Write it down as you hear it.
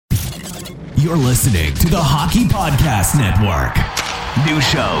You're listening to the Hockey Podcast Network. New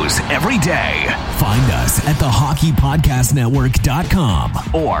shows every day. Find us at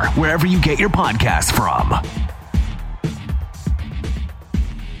thehockeypodcastnetwork.com or wherever you get your podcasts from.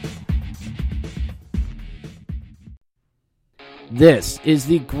 This is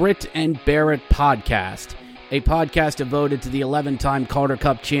the Grit and Bear It podcast, a podcast devoted to the 11-time Calder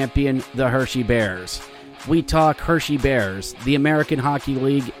Cup champion, the Hershey Bears. We talk Hershey Bears, the American Hockey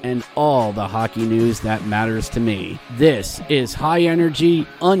League, and all the hockey news that matters to me. This is high energy,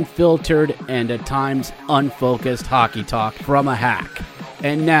 unfiltered, and at times unfocused hockey talk from a hack.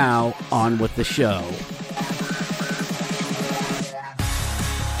 And now, on with the show.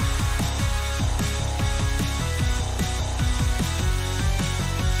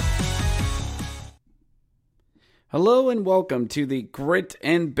 Hello and welcome to the Grit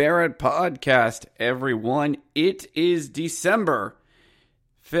and Bear It podcast, everyone. It is December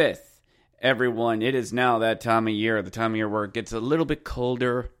 5th, everyone. It is now that time of year, the time of year where it gets a little bit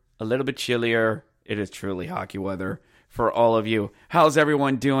colder, a little bit chillier. It is truly hockey weather for all of you. How's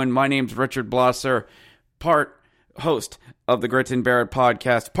everyone doing? My name's Richard Blosser, host of the Grit and Bear It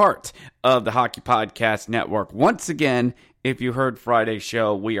podcast, part of the Hockey Podcast Network. Once again, if you heard Friday's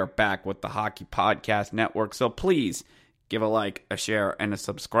show, we are back with the Hockey Podcast Network. So please give a like, a share, and a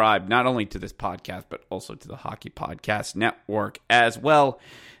subscribe, not only to this podcast, but also to the Hockey Podcast Network as well.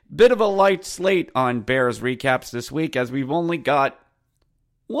 Bit of a light slate on Bears recaps this week, as we've only got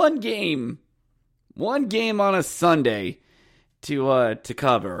one game on a Sunday to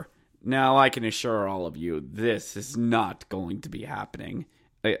cover. Now, I can assure all of you, this is not going to be happening.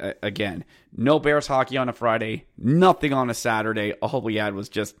 Again, no Bears hockey on a Friday, nothing on a Saturday. All we had was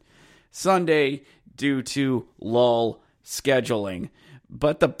just Sunday due to lull scheduling.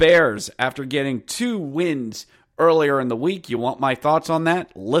 But the Bears, after getting 2 wins earlier in the week, you want my thoughts on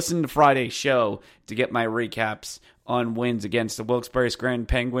that? Listen to Friday's show to get my recaps on wins against the Wilkes-Barre Scranton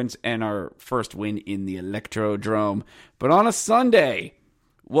Penguins and our first win in the Electrodrome. But on a Sunday,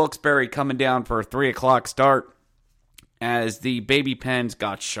 Wilkes-Barre coming down for a 3 o'clock start, as the Baby Pens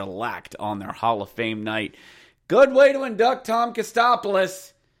got shellacked on their Hall of Fame night. Good way to induct Tom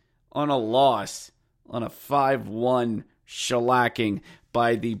Kostopoulos on a loss, on a 5-1 shellacking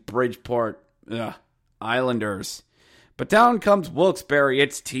by the Bridgeport Islanders. But down comes Wilkes-Barre.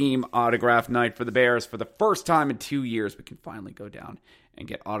 It's team autograph night for the Bears. For the first time in 2 years, we can finally go down and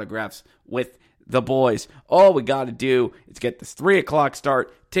get autographs with the boys. All we got to do is get this 3 o'clock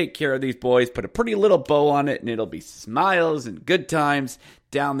start, take care of these boys, put a pretty little bow on it, and it'll be smiles and good times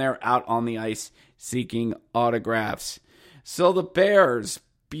down there out on the ice seeking autographs. So the Bears,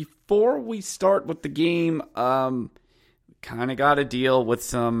 before we start with the game, kind of got to deal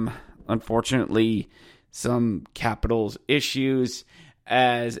with unfortunately, some Capitals issues,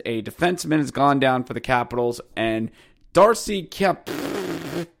 as a defenseman has gone down for the Capitals, and Darcy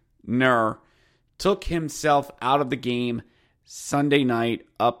Kempner took himself out of the game Sunday night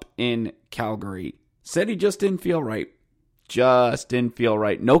up in Calgary. Said he just didn't feel right.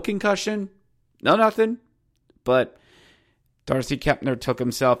 No concussion, no nothing. But Darcy Kempner took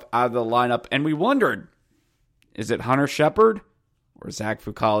himself out of the lineup, and we wondered, is it Hunter Shepard or Zach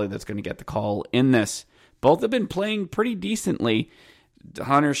Fucale that's going to get the call in this? Both have been playing pretty decently.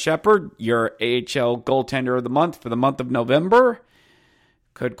 Hunter Shepard, your AHL goaltender of the month for the month of November,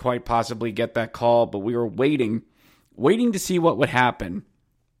 could quite possibly get that call, but we were waiting to see what would happen.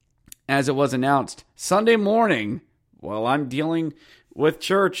 As it was announced Sunday morning, while I'm dealing with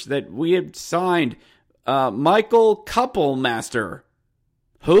church, that we had signed Michael Couplemaster.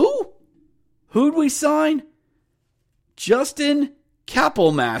 Who? Who'd we sign? Justin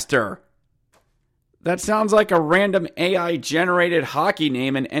Couplemaster. That sounds like a random AI-generated hockey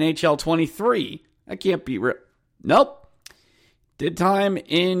name in NHL 23. That can't be real. Nope. Did time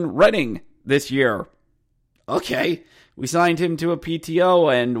in Reading this year. Okay, we signed him to a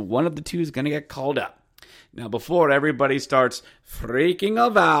PTO, and one of the two is going to get called up. Now, before everybody starts freaking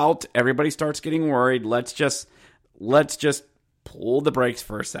out, everybody starts getting worried, let's just pull the brakes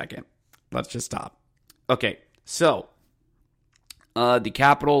for a second. Let's just stop. Okay, so the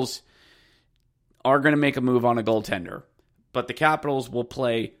Capitals are going to make a move on a goaltender, but the Capitals will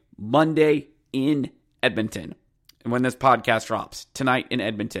play Monday in Edmonton. And when this podcast drops, tonight in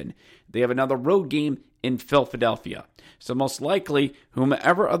Edmonton, they have another road game in Philadelphia. So most likely,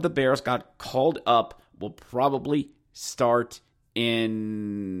 whomever of the Bears got called up will probably start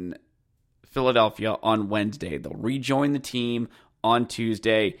in Philadelphia on Wednesday. They'll rejoin the team on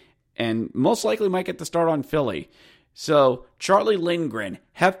Tuesday, and most likely might get the start on Philly. So Charlie Lindgren,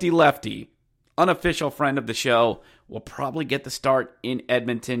 hefty lefty, unofficial friend of the show, will probably get the start in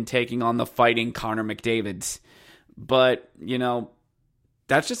Edmonton taking on the fighting Connor McDavids. But,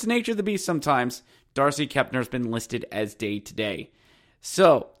 that's just the nature of the beast sometimes. Darcy Kepner's been listed as day-to-day.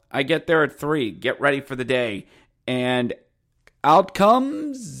 So, I get there at 3. Get ready for the day. And out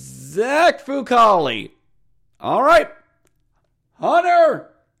comes Zach Fucale. All right.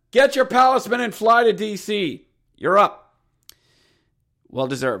 Hunter, get your palisman and fly to D.C. You're up. Well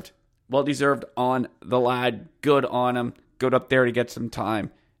deserved. Well deserved on the lad. Good on him. Good up there to get some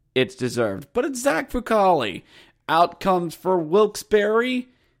time. It's deserved. But it's Zach Fucale. Out comes for Wilkes-Barre,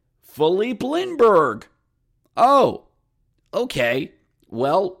 Philippe Lindbergh. Oh, okay.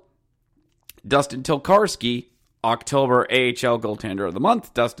 Well, Dustin Tokarski, October AHL Goaltender of the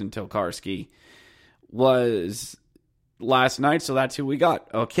Month, Dustin Tokarski, was last night, so that's who we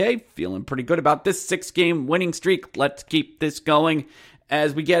got. Okay, feeling pretty good about this 6-game winning streak. Let's keep this going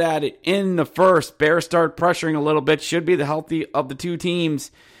as we get at it in the first. Bears start pressuring a little bit. Should be the healthy of the two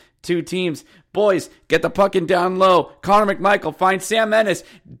teams. Boys, get the puck in down low. Connor McMichael finds Sam Ennis.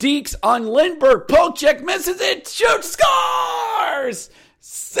 Deeks on Lindbergh. Poke check, misses it. Shoots, scores!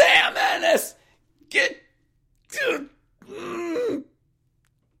 Sam Ennis gets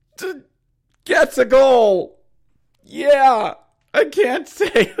a goal. Yeah, I can't say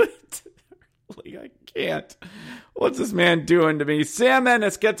it. I can't. What's this man doing to me? Sam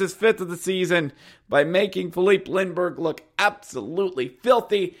Ennis gets his 5th of the season by making Philippe Lindbergh look absolutely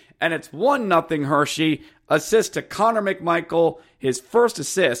filthy. And it's 1-0 Hershey. Assist to Connor McMichael. His first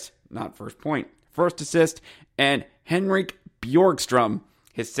assist, not first point, first assist. And Henrik Bjorkstrom,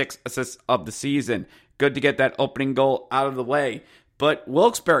 his 6th assist of the season. Good to get that opening goal out of the way. But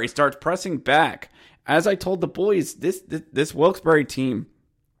Wilkes-Barre starts pressing back. As I told the boys, this Wilkes-Barre team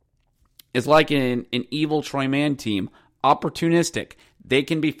is like an evil Troy Mann team. Opportunistic. They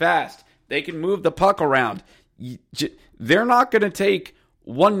can be fast. They can move the puck around. They're not going to take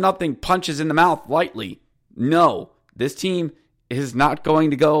 1-0 punches in the mouth lightly. No, this team is not going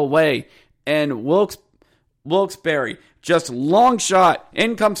to go away. And Wilkes-Barre, just long shot.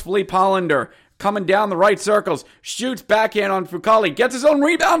 In comes Philippe Hollander. Coming down the right circles. Shoots backhand on Fucale. Gets his own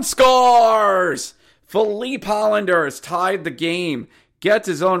rebound. Scores! Philippe Hollander has tied the game. Gets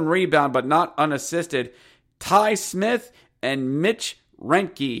his own rebound, but not unassisted. Ty Smith and Mitch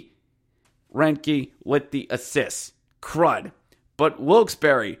Rentke with the assists. Crud. But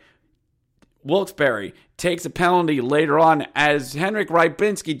Wilkes-Barre takes a penalty later on as Henrik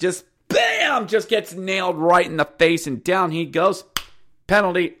Rybinski just gets nailed right in the face, and down he goes.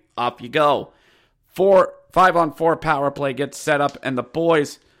 Penalty, up you go. 5-on-4 power play gets set up, and the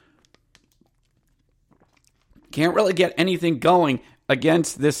boys can't really get anything going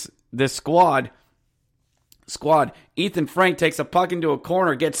against this squad. Ethan Frank takes a puck into a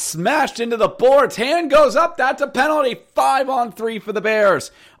corner, gets smashed into the boards, hand goes up, that's a penalty. 5-on-3 for the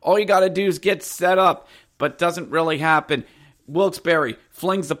Bears. All you gotta do is get set up, but doesn't really happen. Wilkes-Barre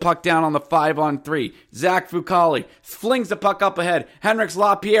flings the puck down on the 5-on-3. Zach Fucale flings the puck up ahead. Henrik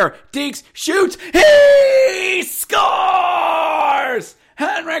LaPierre, Deeks shoots, he scores!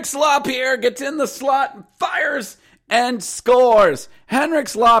 Henrik LaPierre gets in the slot, fires, and scores.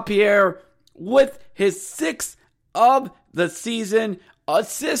 Henrik LaPierre with his 6th of the season,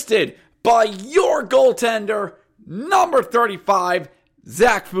 assisted by your goaltender, number 35,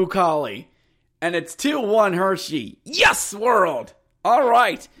 Zach Fucale. And it's 2-1 Hershey. Yes, world! All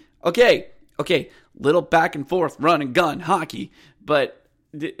right. Okay. Little back and forth, run and gun hockey. But,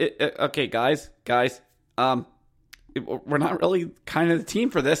 okay, guys. We're not really kind of the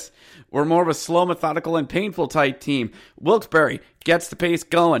team for this. We're more of a slow, methodical, and painful type team. Wilkes-Barre gets the pace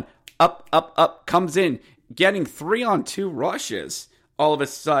going. Up, comes in, getting 3-on-2 rushes. All of a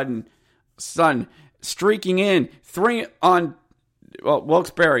sudden, streaking in.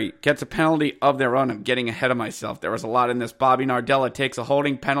 Wilkes-Barre gets a penalty of their own. I'm getting ahead of myself. There was a lot in this. Bobby Nardella takes a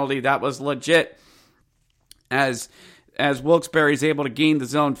holding penalty. That was legit. As Wilkes-Barre is able to gain the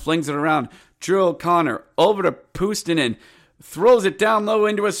zone, flings it around. Drew O'Connor over to Puustinen. Throws it down low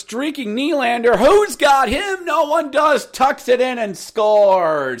into a streaking Nylander. Who's got him? No one does. Tucks it in and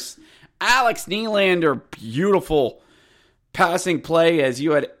scores. Alex Nylander. Beautiful passing play as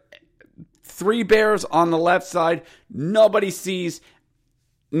you had 3 Bears on the left side. Nobody sees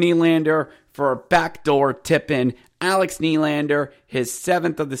Nylander for a backdoor tip-in. Alex Nylander, his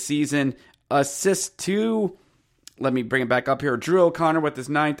 7th of the season. Assist to, let me bring it back up here, Drew O'Connor with his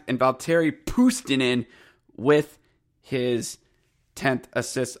 9th, and Valtteri Puustinen with his 10th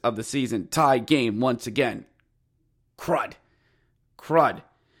assist of the season. Tie game once again. Crud.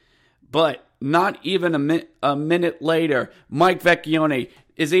 But not even a minute later, Mike Vecchione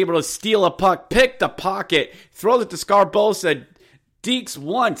is able to steal a puck, pick the pocket, throws it to Scarbosa, dekes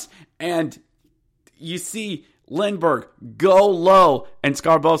once, and you see Lindbergh go low, and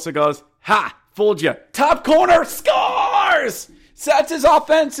Scarbosa goes, ha, fooled you. Top corner, scores! Sets his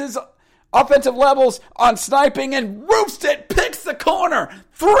offensive levels on sniping and roofs it, picks the corner.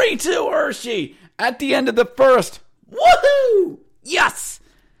 3-2 Hershey at the end of the first. Woohoo! Yes!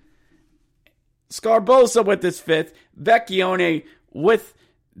 Scarbosa with his 5th. Vecchione with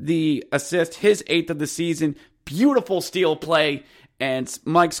the assist, his 8th of the season. Beautiful steal play. And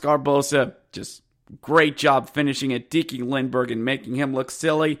Mike Scarbosa, just great job finishing it, deking Lindbergh and making him look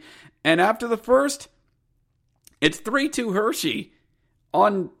silly. And after the first, it's 3-2 Hershey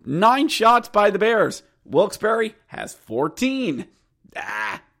on 9 shots by the Bears. Wilkes-Barre has 14.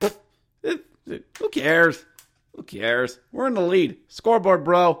 Who cares? Who cares? We're in the lead. Scoreboard,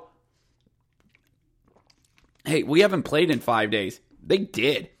 bro. Hey, we haven't played in 5 days. They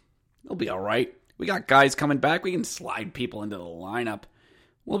did. They'll be all right. We got guys coming back. We can slide people into the lineup.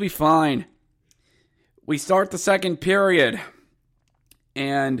 We'll be fine. We start the second period.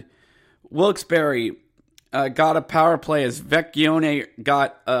 And Wilkes-Barre got a power play as Vecchione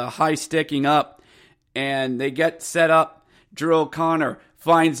got a high sticking up. And they get set up. Drew O'Connor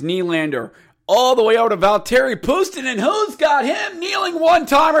finds Nylander all the way out to Valtteri Pustin. And who's got him? Kneeling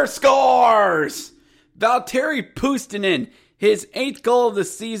one-timer, scores! Valtteri Pustinen, his 8th goal of the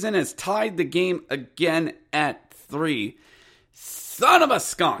season, has tied the game again at 3. Son of a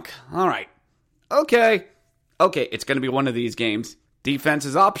skunk. All right. Okay, it's going to be one of these games. Defense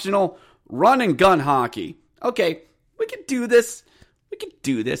is optional. Run and gun hockey. Okay, we can do this.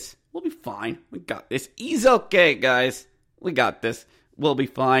 We'll be fine. We got this. He's okay, guys. We got this. We'll be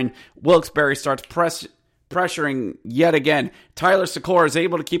fine. Wilkes-Barre starts pressuring yet again. Tyler Sikora is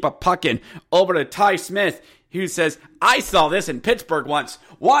able to keep a puck in over to Ty Smith, who says, I saw this in Pittsburgh once.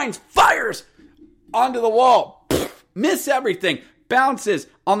 Wines fires onto the wall. Miss everything. Bounces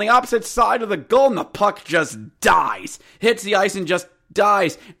on the opposite side of the goal, and the puck just dies. Hits the ice and just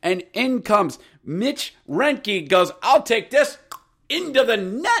dies. And in comes Mitch Rentke. Goes, I'll take this. Into the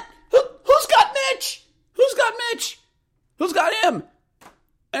net. Who's got Mitch? Who's got him?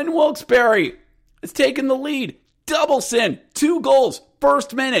 And Wilkes-Barre is taking the lead. Doubleson, 2 goals,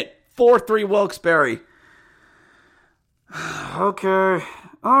 first minute, 4-3 Wilkes-Barre. Okay.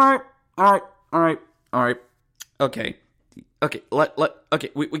 All right. Okay.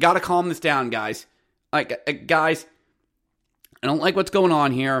 We got to calm this down, guys. Guys, I don't like what's going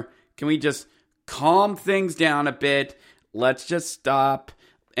on here. Can we just calm things down a bit? Let's just stop.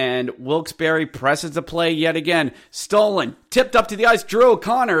 And Wilkes-Barre presses the play yet again. Stolen. Tipped up to the ice. Drew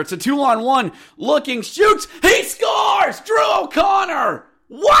O'Connor. It's a 2-on-1. Looking. Shoots. He scores! Drew O'Connor!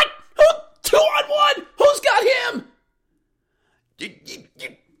 What? 2-on-1? Who's got him?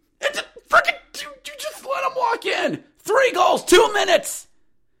 It's a freaking... You just let him walk in. 3 goals, 2 minutes.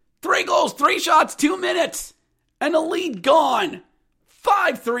 3 goals, 3 shots, 2 minutes. And the lead gone.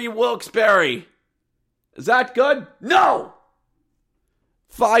 5-3 Wilkes-Barre. Is that good? No!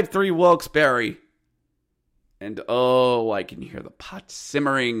 5-3 Wilkes-Barre. And I can hear the pot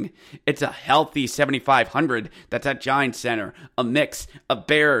simmering. It's a healthy 7,500 that's at Giant Center. A mix of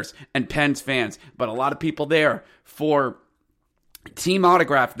Bears and Pens fans. But a lot of people there for team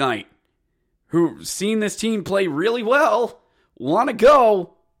autograph night who've seen this team play really well, want to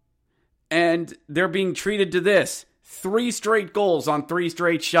go, and they're being treated to this. 3 straight goals on 3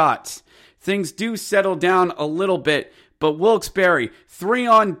 straight shots. Things do settle down a little bit, but Wilkes-Barre,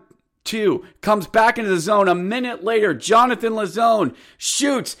 3-on-2, comes back into the zone. A minute later, Jonathan Lazone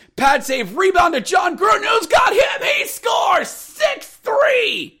shoots, pad save, rebound to John Gruden, who's got him, he scores,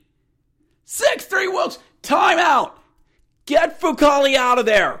 6-3! 6-3 Wilkes, timeout! Get Fucale out of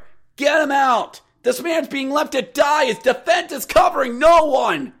there! Get him out! This man's being left to die, his defense is covering no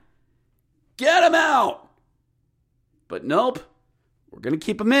one! Get him out! But nope, we're going to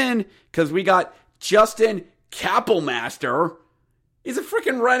keep him in, because we got Justin Kappelmaster. He's a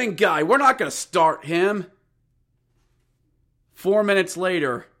freaking running guy. We're not going to start him. 4 minutes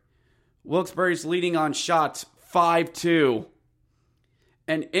later, Wilkes-Barre's leading on shots, 5-2.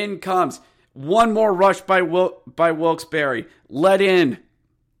 And in comes one more rush by Wilkes-Barre. Let in.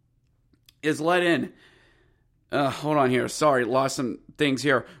 Hold on here. Sorry, lost some things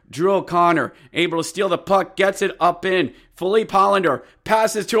here. Drew O'Connor, able to steal the puck, gets it up in. Philippe Hollander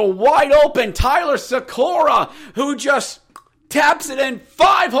passes to a wide open Tyler Sikora, who just taps it in.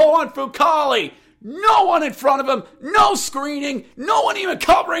 5-hole on Fucale. No one in front of him. No screening. No one even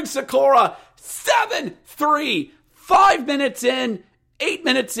covering Sikora. 7-3. 5 minutes in. 8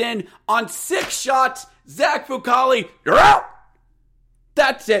 minutes in. On 6 shots. Zach Fucale, you're out.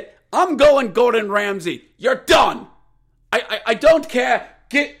 That's it. I'm going Gordon Ramsay. You're done. I don't care.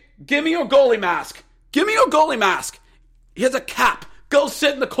 Give me your goalie mask. Give me your goalie mask. Here's a cap. Go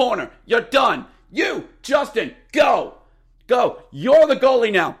sit in the corner. You're done. You, Justin, go. Go. You're the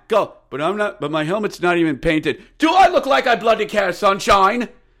goalie now. Go. But my helmet's not even painted. Do I look like I bloody care, sunshine?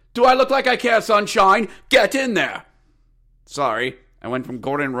 Do I look like I care, sunshine? Get in there. Sorry. I went from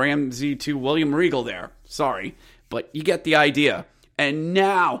Gordon Ramsay to William Regal there. Sorry. But you get the idea. And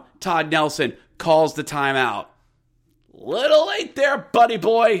now Todd Nelson calls the timeout. Little late there, buddy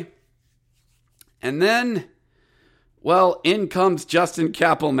boy. And then, well, in comes Justin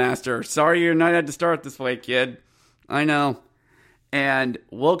Kapelmaster. Sorry your night had to start this way, kid. I know. And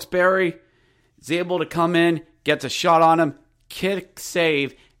Wilkes-Barre is able to come in, gets a shot on him, kick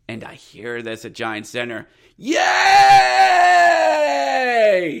save, and I hear this at Giant Center. Yay!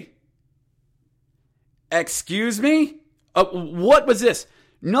 Excuse me? What was this?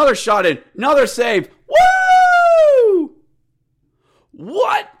 Another shot in, another save. Woo!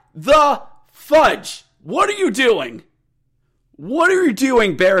 What the fudge? What are you doing? What are you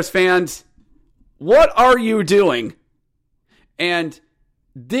doing, Bears fans? What are you doing? And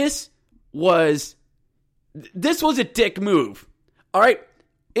this was a dick move. All right,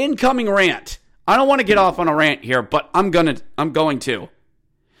 incoming rant. I don't want to get off on a rant here, but I'm going to.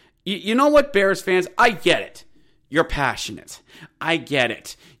 You know what, Bears fans? I get it. You're passionate. I get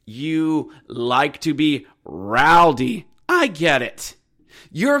it. You like to be rowdy. I get it.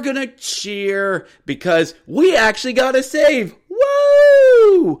 You're going to cheer because we actually got a save.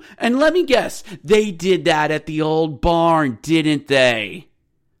 Woo! And let me guess, they did that at the old barn, didn't they?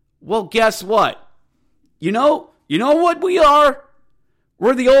 Well, guess what? You know what we are?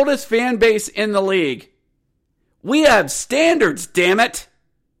 We're the oldest fan base in the league. We have standards, damn it.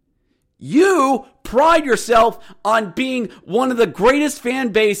 You pride yourself on being one of the greatest fan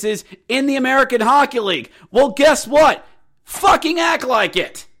bases in the American Hockey League. Well, guess what? Fucking act like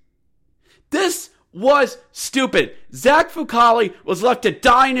it. This was stupid. Zach Fucale was left to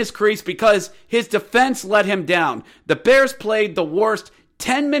die in his crease because his defense let him down. The Bears played the worst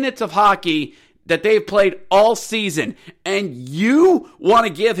 10 minutes of hockey that they've played all season. And you want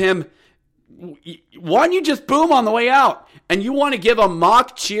to give him... Why don't you just boom on the way out? And you want to give a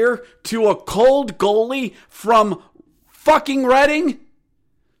mock cheer to a cold goalie from fucking Reading?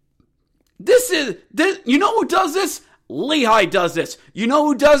 You know who does this? Lehigh does this. You know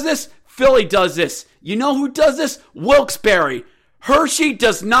who does this? Philly does this. You know who does this? Wilkes-Barre. Hershey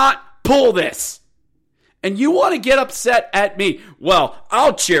does not pull this. And you want to get upset at me? Well,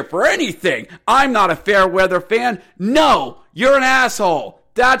 I'll cheer for anything. I'm not a fair weather fan. No, you're an asshole.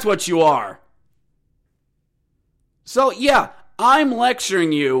 That's what you are. So, yeah, I'm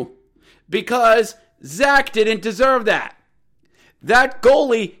lecturing you because Zach didn't deserve that. That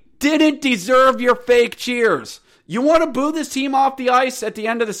goalie didn't deserve your fake cheers. You want to boo this team off the ice at the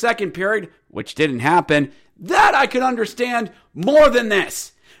end of the second period, which didn't happen. That I could understand more than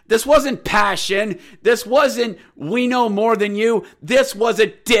this. This wasn't passion. This wasn't we know more than you. This was a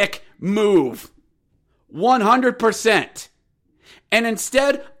dick move. 100%. And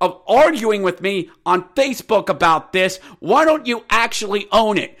instead of arguing with me on Facebook about this, why don't you actually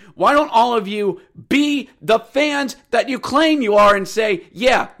own it? Why don't all of you be the fans that you claim you are and say,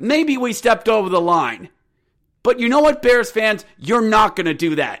 yeah, maybe we stepped over the line. But you know what, Bears fans? You're not going to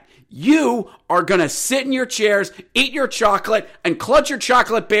do that. You are going to sit in your chairs, eat your chocolate, and clutch your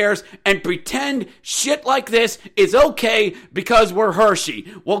chocolate bears and pretend shit like this is okay because we're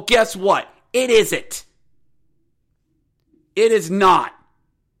Hershey. Well, guess what? It isn't. It is not.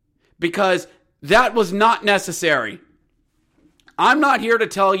 Because that was not necessary. I'm not here to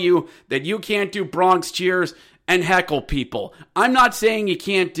tell you that you can't do Bronx cheers and heckle people. I'm not saying you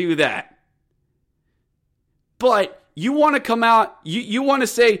can't do that. But you want to come out, you want to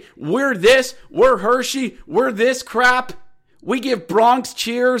say, we're this, we're Hershey, we're this crap. We give Bronx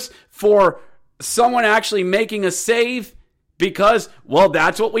cheers for someone actually making a save because, well,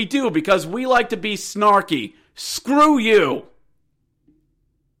 that's what we do, because we like to be snarky. Screw you.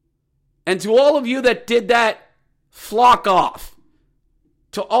 And to all of you that did that, flock off.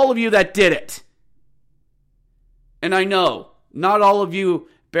 To all of you that did it. And I know, not all of you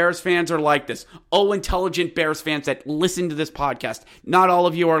Bears fans are like this. Oh, intelligent Bears fans that listen to this podcast. Not all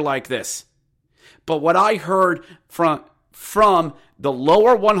of you are like this. But what I heard from the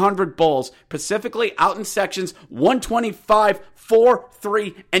lower 100 Bulls, specifically out in sections 125, 4,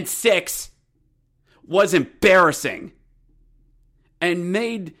 3, and 6, was embarrassing. And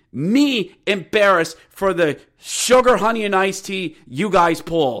made me embarrassed for the sugar, honey, and iced tea you guys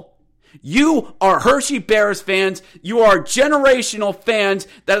pull. You are Hershey Bears fans. You are generational fans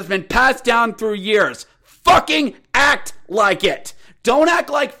that has been passed down through years. Fucking act like it. Don't act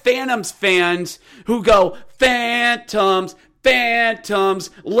like Phantoms fans who go, Phantoms,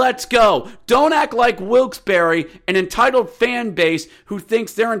 Phantoms, let's go. Don't act like Wilkes-Barre, an entitled fan base who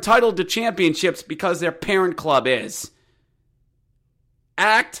thinks they're entitled to championships because their parent club is.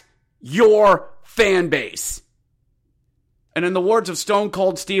 Act your fan base. And in the words of Stone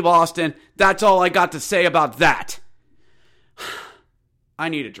Cold Steve Austin, that's all I got to say about that. I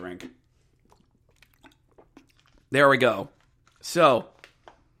need a drink. There we go. So,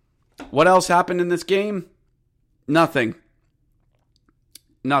 what else happened in this game? Nothing.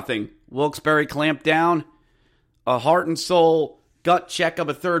 Wilkes-Barre clamped down. A heart and soul gut check of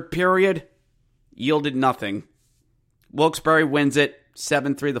a third period yielded nothing. Wilkes-Barre wins it,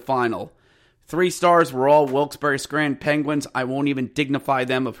 7-3 the final. 3 stars were all Wilkes-Barre Scranton Penguins. I won't even dignify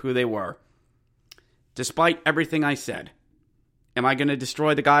them of who they were. Despite everything I said, am I going to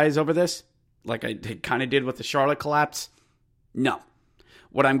destroy the guys over this? Like I kind of did with the Charlotte collapse? No.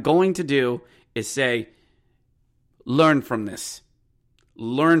 What I'm going to do is say, learn from this.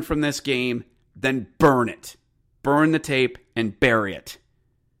 Learn from this game, then burn it. Burn the tape and bury it.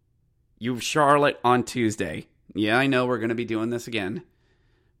 You've Charlotte on Tuesday. Yeah, I know we're going to be doing this again.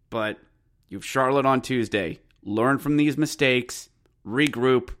 But you've Charlotte on Tuesday. Learn from these mistakes,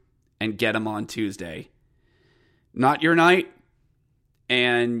 regroup, and get them on Tuesday. Not your night,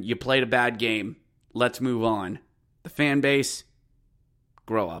 and you played a bad game. Let's move on. The fan base,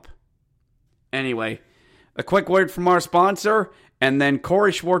 grow up. Anyway, a quick word from our sponsor, and then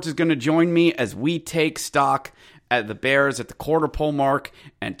Corey Swartz is going to join me as we take stock at the Bears at the QuaterPole mark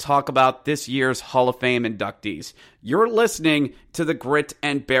and talk about this year's Hall of Fame inductees. You're listening to the Grit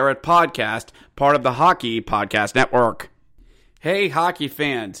and Barrett podcast, part of the Hockey Podcast Network. Hey, hockey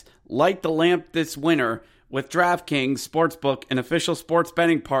fans, light the lamp this winter with DraftKings Sportsbook, an official sports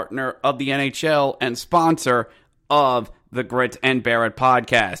betting partner of the NHL and sponsor of the Grit and Barrett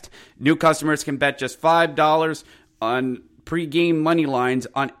podcast. New customers can bet just $5 on pre-game money lines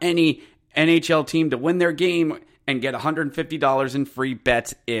on any NHL team to win their game and get $150 in free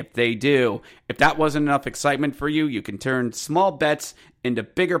bets if they do. If that wasn't enough excitement for you, you can turn small bets into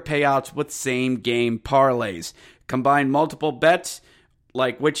bigger payouts with same-game parlays. Combine multiple bets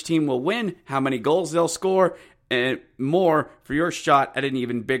like which team will win, how many goals they'll score, and more for your shot at an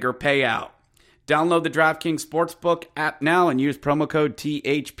even bigger payout. Download the DraftKings Sportsbook app now and use promo code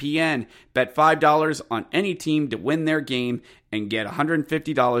THPN. Bet $5 on any team to win their game and get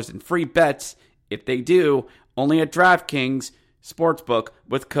 $150 in free bets if they do, only at DraftKings Sportsbook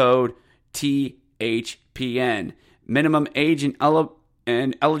with code THPN. Minimum age and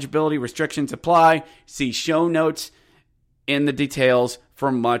eligibility restrictions apply. See show notes in the details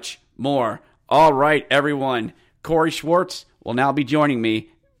for much more. All right, everyone. Corey Swartz will now be joining me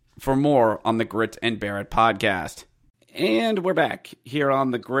for more on the Grit and Barrett podcast. And we're back here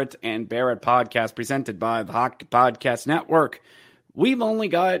on the Grit and Barrett podcast presented by the Hockey Podcast Network. We've only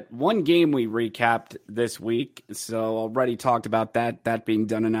got one game we recapped this week, so already talked about that being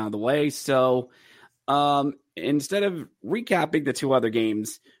done and out of the way. So instead of recapping the 2 other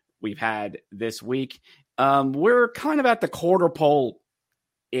games we've had this week, we're kind of at the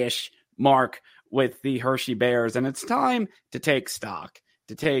QuaterPole-ish mark with the Hershey Bears, and it's time to take stock,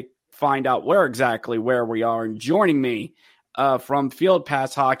 find out where we are. And joining me from Field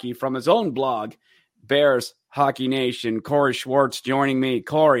Pass Hockey, from his own blog, Bears Hockey Nation, Corey Swartz joining me.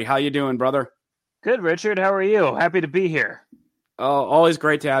 Corey, how you doing, brother? Good, Richard. How are you? Happy to be here. Oh, always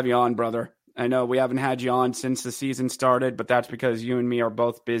great to have you on, brother. I know we haven't had you on since the season started, but that's because you and me are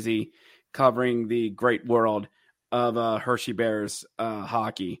both busy covering the great world of Hershey Bears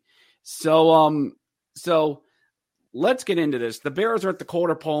hockey. So let's get into this. The Bears are at the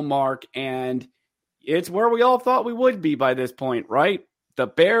QuaterPole mark, and it's where we all thought we would be by this point, right? The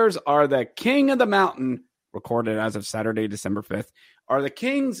Bears are the king of the mountain, recorded as of Saturday, December 5th, are the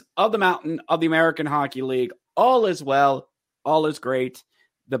kings of the mountain of the American Hockey League. All is well. All is great.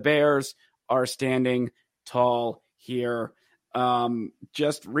 The Bears are standing tall here.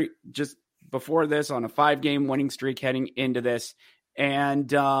 Just before this, on a 5-game winning streak heading into this.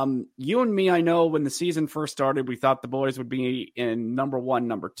 And you and me, I know when the season first started, we thought the boys would be in number 1,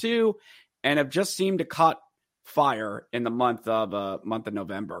 number 2, and have just seemed to caught fire in the month of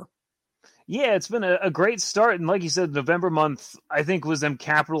November. Yeah, it's been a great start. And like you said, November month, I think, was them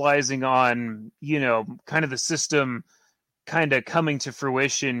capitalizing on, kind of the system kind of coming to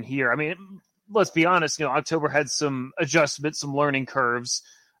fruition here. I mean, let's be honest, October had some adjustments, some learning curves.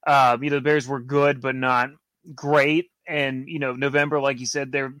 The Bears were good, but not great. And, November, like you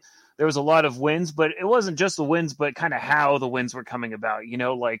said, they're there was a lot of wins, but it wasn't just the wins, but kind of how the wins were coming about.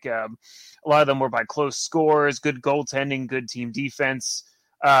 A lot of them were by close scores, good goaltending, good team defense.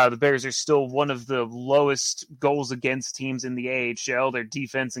 The Bears are still one of the lowest goals against teams in the AHL. Their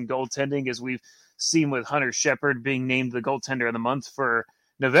defense and goaltending, as we've seen with Hunter Shepard being named the goaltender of the month for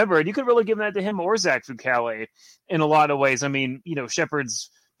November. And you could really give that to him or Zach Fucale in a lot of ways. I mean,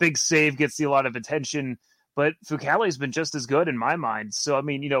 Shepard's big save gets a lot of attention, but Fucale's been just as good in my mind. So, I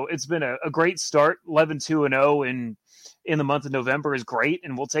mean, it's been a great start. 11-2-0 in the month of November is great,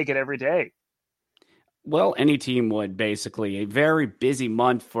 and we'll take it every day. Well, any team would, basically. A very busy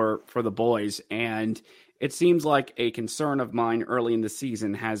month for the boys, and it seems like a concern of mine early in the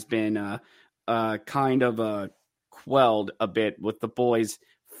season has been kind of quelled a bit with the boys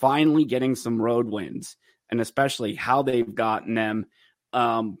finally getting some road wins, and especially how they've gotten them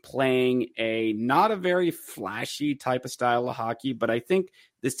playing not a very flashy type of style of hockey, but I think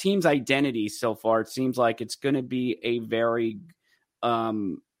this team's identity so far, it seems like it's going to be a very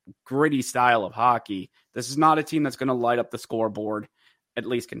gritty style of hockey. This is not a team that's going to light up the scoreboard, at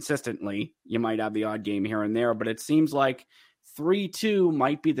least consistently. You might have the odd game here and there, but it seems like 3-2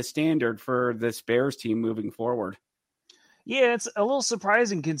 might be the standard for this Bears team moving forward. Yeah, it's a little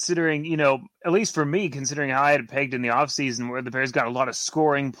surprising considering, at least for me, considering how I had pegged in the offseason where the Bears got a lot of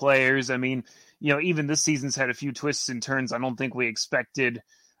scoring players. I mean, even this season's had a few twists and turns I don't think we expected.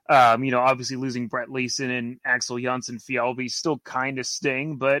 Obviously losing Brett Leeson and Axel Jonsson-Fjällby still kind of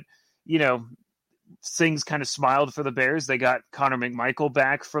sting, but, things kind of smiled for the Bears. They got Connor McMichael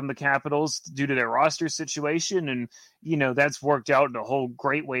back from the Capitals due to their roster situation, and, that's worked out in a whole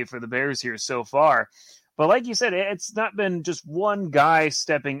great way for the Bears here so far. But like you said, it's not been just one guy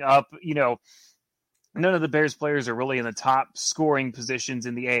stepping up. None of the Bears players are really in the top scoring positions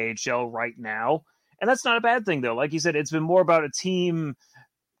in the AHL right now. And that's not a bad thing, though. Like you said, it's been more about a team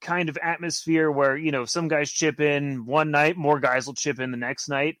kind of atmosphere where, some guys chip in one night, more guys will chip in the next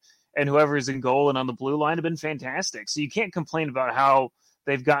night, and whoever is in goal and on the blue line have been fantastic. So you can't complain about how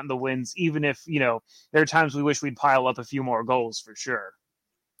they've gotten the wins, even if, there are times we wish we'd pile up a few more goals for sure.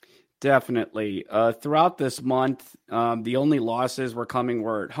 Definitely. Throughout this month, the only losses were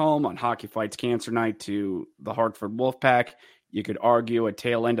at home on Hockey Fights Cancer Night to the Hartford Wolfpack. You could argue a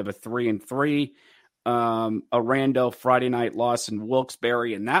tail end of a 3-3. A rando Friday night loss in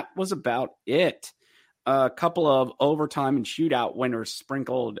Wilkes-Barre, and that was about it. A couple of overtime and shootout winners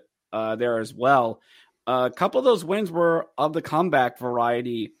sprinkled there as well. A couple of those wins were of the comeback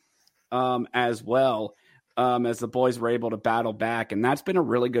variety as well. As the boys were able to battle back. And that's been a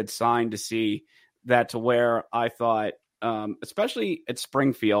really good sign to see that, to where I thought, especially at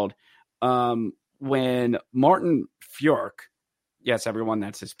Springfield, when Martin Fjörk, yes, everyone,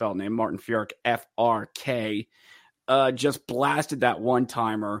 that's his spell name, Martin Fjörk, F-R-K, just blasted that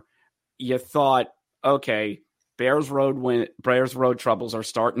one-timer. You thought, okay, Bears road troubles are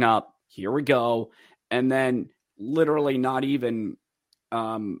starting up. Here we go. And then literally not even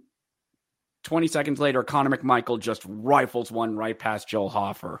 20 seconds later, Connor McMichael just rifles one right past Joel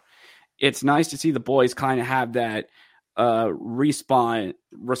Hofer. It's nice to see the boys kind of have that response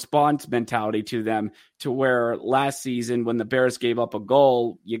mentality to them, to where last season when the Bears gave up a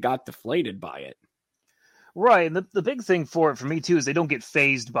goal, you got deflated by it. Right. And the big thing for me, too, is they don't get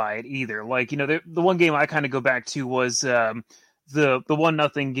phased by it either. Like, the one game I kind of go back to was the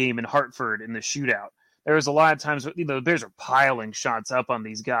 1-0 game in Hartford in the shootout. There was a lot of times, the Bears are piling shots up on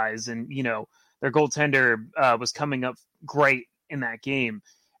these guys, and, their goaltender was coming up great in that game.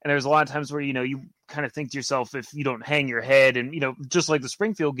 And there's a lot of times where, you kind of think to yourself, if you don't hang your head and, just like the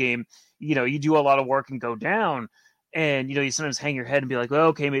Springfield game, you do a lot of work and go down, and, you sometimes hang your head and be like, well,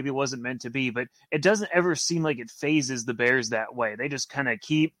 okay, maybe it wasn't meant to be. But it doesn't ever seem like it phases the Bears that way. They just kind of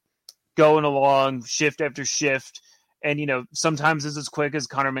keep going along shift after shift. And, sometimes it's as quick as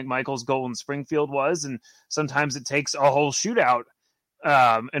Connor McMichael's goal in Springfield was, and sometimes it takes a whole shootout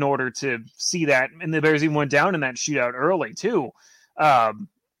in order to see that. And the Bears even went down in that shootout early, too.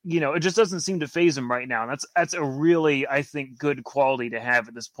 It just doesn't seem to phase them right now. And that's a really, I think, good quality to have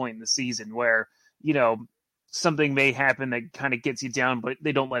at this point in the season where, something may happen that kind of gets you down, but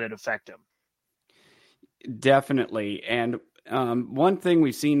they don't let it affect them. Definitely. And one thing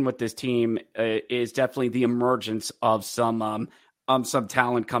we've seen with this team is definitely the emergence of some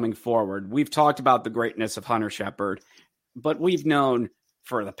talent coming forward. We've talked about the greatness of Hunter Shepard, but we've known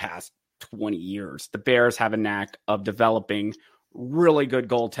for the past 20 years the Bears have a knack of developing really good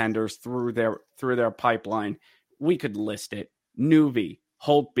goaltenders through their pipeline. We could list it: Nuvi,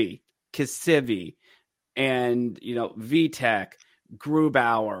 Holtby, Kisivi, and Vitek,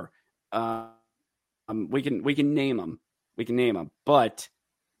 Grubauer. We can name them. But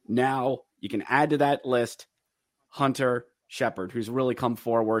Now you can add to that list Hunter Shepard, who's really come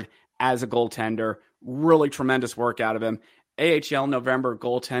forward as a goaltender. Really tremendous work out of him. AHL November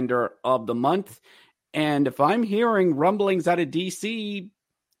goaltender of the month. And if I'm hearing rumblings out of DC,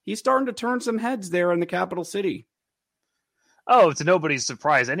 he's starting to turn some heads there in the capital city. Oh, it's nobody's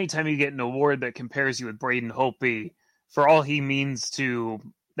surprise. Anytime you get an award that compares you with Braden Holtby, for all he means to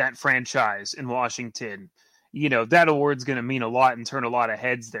that franchise in Washington, that award's going to mean a lot and turn a lot of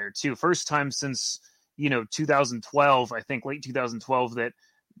heads there too. First time since, 2012, I think late 2012, that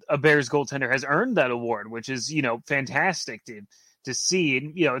a Bears goaltender has earned that award, which is, fantastic to see.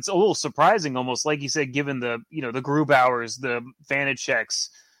 And, it's a little surprising almost, like you said, given the, the Grubauers, the Vanaceks,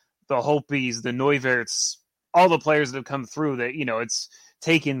 the Holtbys, the Neuwirths, all the players that have come through, that, it's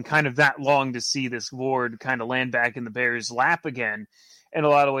taken kind of that long to see this award kind of land back in the Bears' lap again in a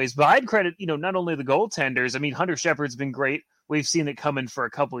lot of ways. But I'd credit, not only the goaltenders. I mean, Hunter Shepard's been great. We've seen it coming for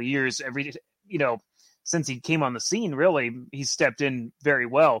a couple of years. Since he came on the scene, really, he's stepped in very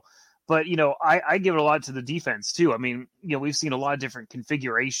well. But, I give it a lot to the defense, too. I mean, we've seen a lot of different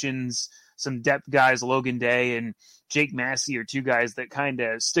configurations, some depth guys. Logan Day and Jake Massey are two guys that kind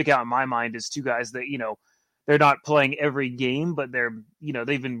of stick out in my mind as two guys that, they're not playing every game, but they're,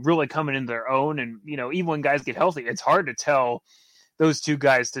 they've been really coming into their own. And, even when guys get healthy, it's hard to tell those two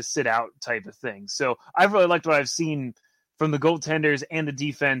guys to sit out type of thing. So I've really liked what I've seen from the goaltenders and the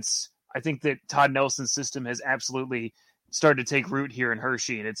defense. I think that Todd Nelson's system has absolutely started to take root here in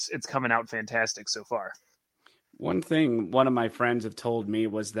Hershey, and it's coming out fantastic so far. One thing one of my friends have told me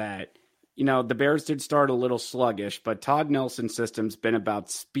was that, the Bears did start a little sluggish, but Todd Nelson's system's been about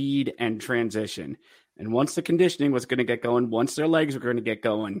speed and transition. And once the conditioning was going to get going, once their legs were going to get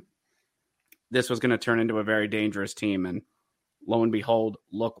going, this was going to turn into a very dangerous team. And lo and behold,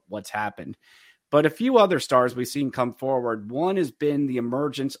 look what's happened. But a few other stars we've seen come forward. One has been the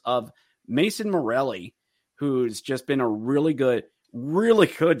emergence of Mason Morelli, who's just been a really good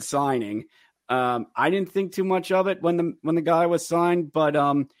signing. I didn't think too much of it when the guy was signed, but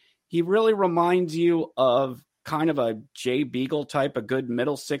he really reminds you of kind of a Jay Beagle type, a good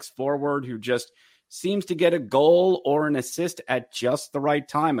middle six forward who just seems to get a goal or an assist at just the right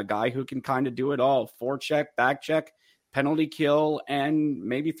time. A guy who can kind of do it all: forecheck, back check, penalty kill, and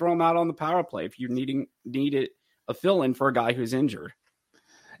maybe throw him out on the power play if you needed a fill-in for a guy who's injured.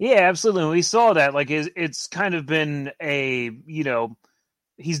 Yeah, absolutely. We saw that. Like, it's kind of been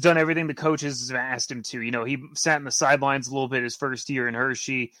he's done everything the coaches have asked him to. He sat in the sidelines a little bit his first year in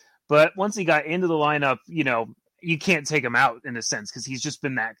Hershey, but once he got into the lineup, you can't take him out in a sense because he's just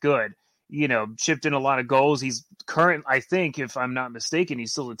been that good. Chipped in a lot of goals. He's I think, if I'm not mistaken,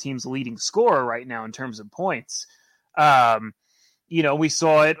 he's still the team's leading scorer right now in terms of points. We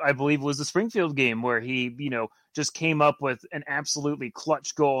saw it, I believe it was the Springfield game where he, just came up with an absolutely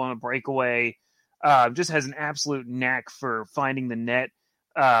clutch goal on a breakaway. Just has an absolute knack for finding the net.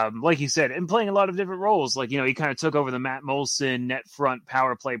 Like you said, and playing a lot of different roles. Like, he kind of took over the Matt Molson net front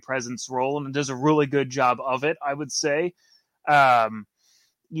power play presence role and does a really good job of it, I would say.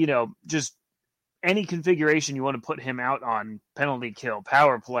 Just any configuration you want to put him out on, penalty kill,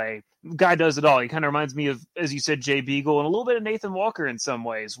 power play, guy does it all. He kind of reminds me of, as you said, Jay Beagle and a little bit of Nathan Walker in some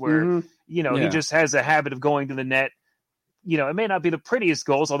ways, where, he just has a habit of going to the net. It may not be the prettiest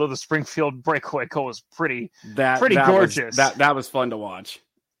goals, although the Springfield breakaway goal was pretty gorgeous. That was fun to watch.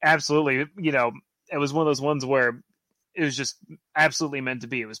 Absolutely. It was one of those ones where it was just absolutely meant to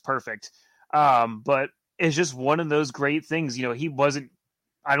be. It was perfect. But it's just one of those great things. He wasn't,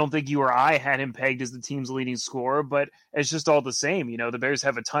 I don't think you or I had him pegged as the team's leading scorer, but it's just all the same. The Bears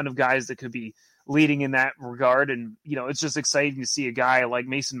have a ton of guys that could be leading in that regard. And, it's just exciting to see a guy like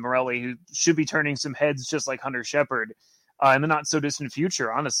Mason Morelli, who should be turning some heads just like Hunter Shepard in the not so distant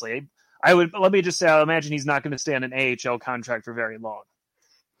future. Honestly, let me just say, I imagine he's not going to stay on an AHL contract for very long.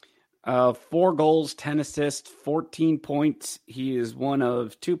 4 goals, 10 assists, 14 points. He is one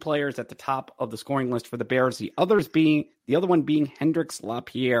of 2 players at the top of the scoring list for the Bears. The other one being Hendrix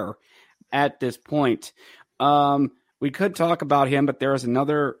Lapierre at this point. We could talk about him, but there is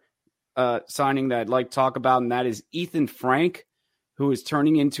another signing that I'd like to talk about, and that is Ethan Frank, who is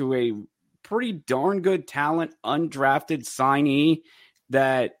turning into a pretty darn good talent, undrafted signee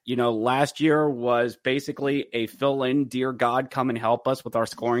that, last year was basically a fill-in, dear God, come and help us with our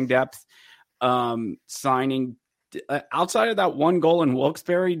scoring depth. Signing outside of that 1 goal in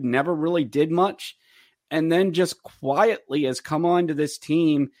Wilkes-Barre, never really did much. And then just quietly has come onto this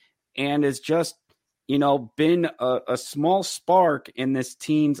team and has just, been a small spark in this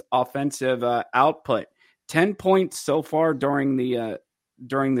team's offensive output. 10 points so far during the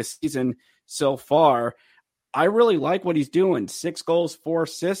season so far. I really like what he's doing. 6 goals, 4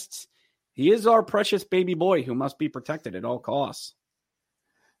 assists. He is our precious baby boy who must be protected at all costs.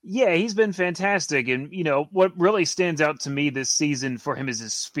 Yeah, he's been fantastic. And, what really stands out to me this season for him is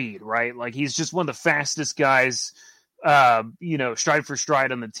his speed, right? Like, he's just one of the fastest guys, stride for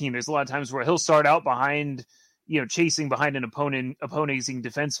stride on the team. There's a lot of times where he'll start out behind, chasing behind an opposing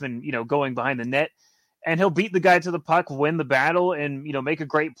defenseman, going behind the net, and he'll beat the guy to the puck, win the battle, and, make a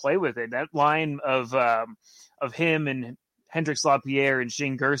great play with it. That line of him and Hendrix Lapierre and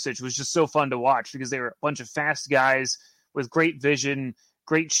Shane Gersich was just so fun to watch because they were a bunch of fast guys with great vision,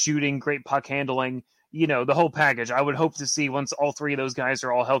 great shooting, great puck handling, the whole package. I would hope to see, once all 3 of those guys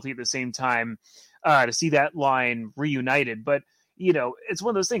are all healthy at the same time, to see that line reunited. But, it's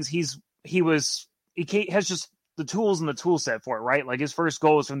one of those things. He has just the tools in the tool set for it, right? Like, his first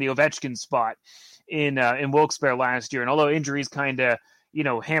goal was from the Ovechkin spot in Wilkes-Barre last year. And although injuries kind of,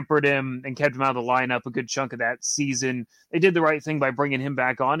 hampered him and kept him out of the lineup a good chunk of that season, they did the right thing by bringing him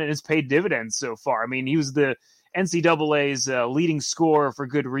back on, and it's paid dividends so far. I mean, he was the NCAA's leading scorer for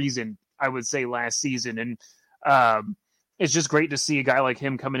good reason, I would say, last season. And it's just great to see a guy like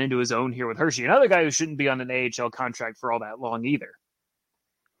him coming into his own here with Hershey. Another guy who shouldn't be on an AHL contract for all that long either.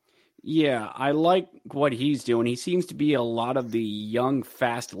 Yeah, I like what he's doing. He seems to be a lot of the young,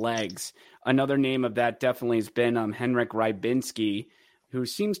 fast legs. Another name of that definitely has been Henrik Rybinski, who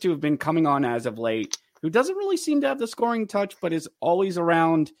seems to have been coming on as of late, who doesn't really seem to have the scoring touch, but is always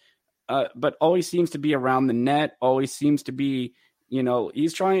around, but always seems to be around the net, always seems to be,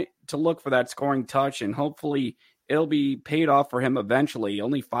 he's trying to look for that scoring touch, and hopefully it'll be paid off for him eventually.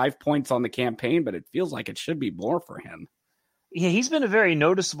 Only 5 points on the campaign, but it feels like it should be more for him. Yeah, he's been a very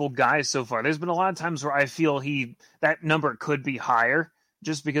noticeable guy so far. There's been a lot of times where I feel that number could be higher,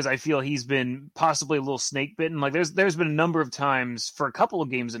 just because I feel he's been possibly a little snake bitten. Like, there's been a number of times for a couple of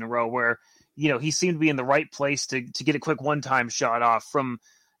games in a row where, he seemed to be in the right place to get a quick one-time shot off from,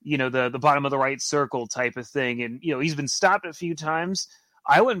 the bottom of the right circle type of thing. And, he's been stopped a few times.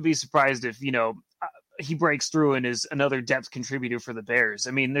 I wouldn't be surprised if, he breaks through and is another depth contributor for the Bears.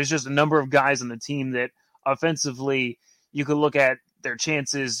 I mean, there's just a number of guys on the team that offensively you could look at their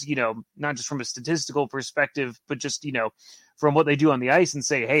chances, not just from a statistical perspective, but just, from what they do on the ice and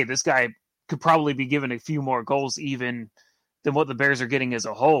say, hey, this guy could probably be given a few more goals even than what the Bears are getting as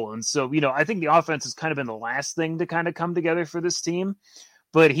a whole. And so, I think the offense has kind of been the last thing to kind of come together for this team.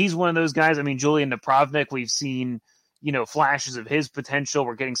 But he's one of those guys. I mean, Julian Napravnik, we've seen, flashes of his potential.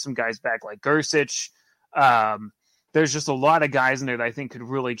 We're getting some guys back like Gersich. There's just a lot of guys in there that I think could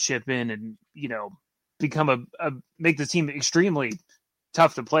really chip in and, become make the team extremely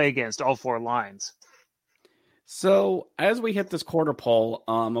tough to play against all 4 lines. So as we hit this QuaterPole,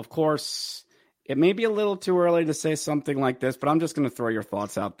 of course, it may be a little too early to say something like this, but I'm just going to throw your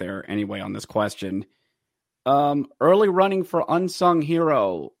thoughts out there anyway on this question. Early running for unsung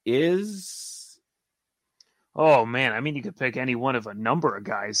hero is... Oh, man. I mean, you could pick any one of a number of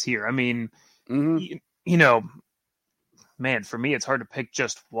guys here. I mean, man, for me, it's hard to pick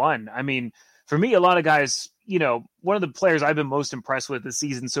just one. I mean, for me, a lot of guys, one of the players I've been most impressed with this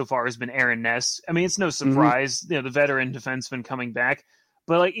season so far has been Aaron Ness. I mean, it's no surprise, the veteran defenseman coming back.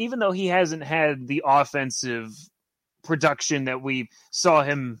 But, like, even though he hasn't had the offensive production that we saw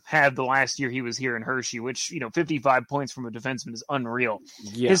him have the last year he was here in Hershey, which, 55 points from a defenseman is unreal.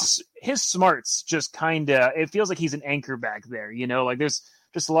 Yeah. His smarts just kind of, it feels like he's an anchor back there, like there's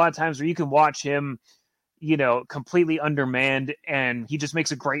just a lot of times where you can watch him, completely undermanned, and he just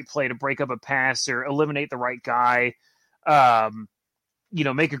makes a great play to break up a pass or eliminate the right guy,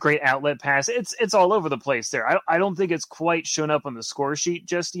 make a great outlet pass. It's all over the place there. I don't think it's quite shown up on the score sheet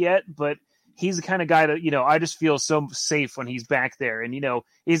just yet, but he's the kind of guy that, I just feel so safe when he's back there. And,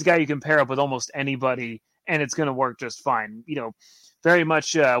 he's a guy you can pair up with almost anybody and it's going to work just fine. Very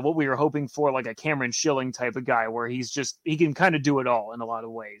much what we were hoping for, like a Cameron Schilling type of guy where he can kind of do it all in a lot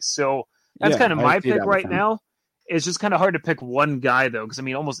of ways. So that's kind of my pick right now. It's just kind of hard to pick one guy though, because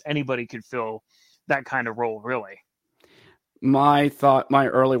almost anybody could fill that kind of role, really. My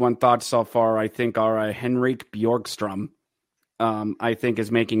early thoughts so far, I think, are Henrik Bjorkstrom. I think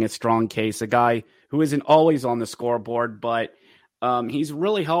is making a strong case. A guy who isn't always on the scoreboard, but he's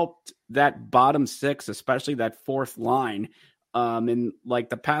really helped that bottom 6, especially that 4th line. In like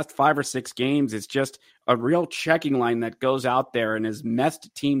the past 5 or 6 games, it's just a real checking line that goes out there and has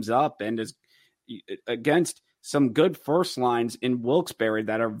messed teams up and is against some good first lines in Wilkes-Barre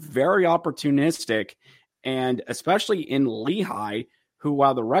that are very opportunistic, and especially in Lehigh, who,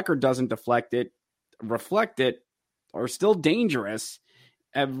 while the record doesn't reflect it, are still dangerous,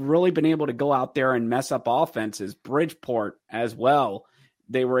 have really been able to go out there and mess up offenses. Bridgeport as well,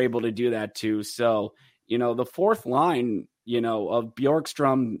 they were able to do that too. So The fourth line, of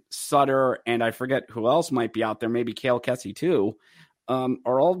Bjorkstrom, Sutter, and I forget who else might be out there, maybe Cale Kessie too,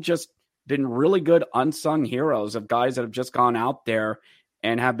 are all just been really good unsung heroes of guys that have just gone out there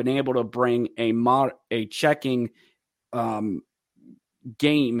and have been able to bring a checking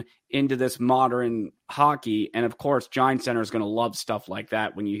game into this modern hockey. And of course, Giant Center is going to love stuff like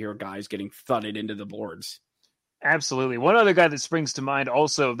that when you hear guys getting thudded into the boards. Absolutely. One other guy that springs to mind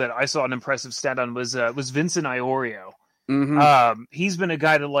also that I saw an impressive stat on was Vincent Iorio. Mm-hmm. He's been a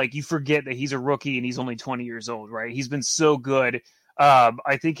guy that you forget that he's a rookie and he's only 20 years old, right? He's been so good.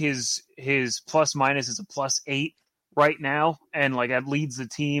 I think his plus minus is a +8 right now, and that leads the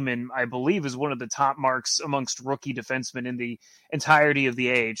team, and I believe is one of the top marks amongst rookie defensemen in the entirety of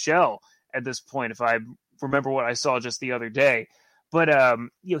the AHL at this point, if I remember what I saw just the other day. But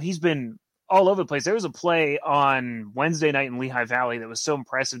he's been all over the place. There was a play on Wednesday night in Lehigh Valley that was so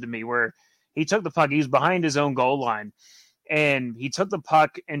impressive to me, where he took the puck, he was behind his own goal line, and he took the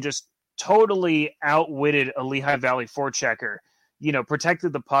puck and just totally outwitted a Lehigh Valley forechecker.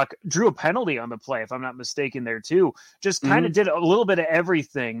 Protected the puck, drew a penalty on the play, if I'm not mistaken, there too. Just kind of did a little bit of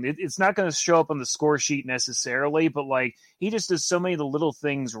everything. It's not going to show up on the score sheet necessarily, but he just does so many of the little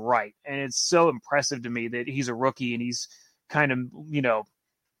things right. And it's so impressive to me that he's a rookie and he's kind of,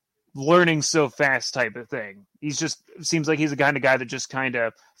 learning so fast type of thing. He's just, seems like he's the kind of guy that just kind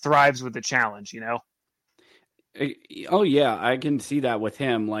of thrives with the challenge, Oh yeah, I can see that with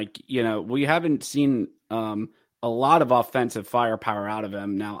him. We haven't seen, a lot of offensive firepower out of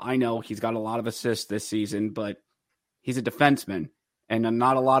him. Now, I know he's got a lot of assists this season, but he's a defenseman, and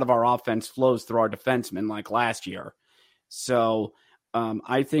not a lot of our offense flows through our defensemen like last year. So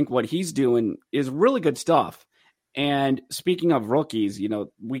I think what he's doing is really good stuff. And speaking of rookies,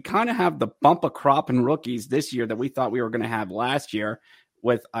 we kind of have the bump of crop in rookies this year that we thought we were going to have last year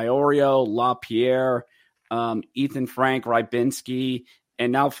with Iorio, LaPierre, Ethan Frank, Rybinski,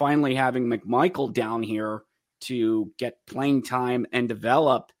 and now finally having McMichael down here to get playing time and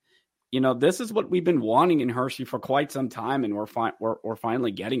develop. This is what we've been wanting in Hershey for quite some time, and we're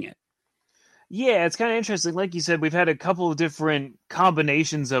finally getting it. Yeah, it's kind of interesting. Like you said, we've had a couple of different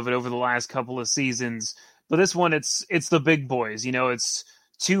combinations of it over the last couple of seasons, but this one, it's the big boys. It's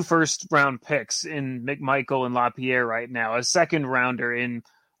 2 first-round picks in McMichael and LaPierre right now, a second-rounder in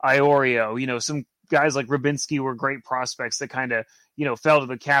Iorio. Some guys like Rybinski were great prospects that kind of, fell to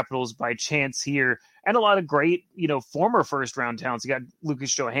the Capitals by chance here. And a lot of great, former first-round talents. You got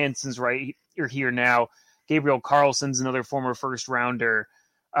Lucas Johansson's right here now. Gabriel Carlson's another former first-rounder.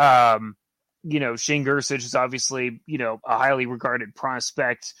 Shane Gersich is obviously, a highly regarded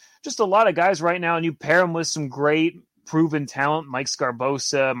prospect. Just a lot of guys right now, and you pair them with some great proven talent. Mike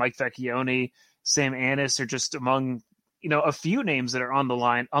Scarbosa, Mike Vecchione, Sam Annis are just among a few names that are on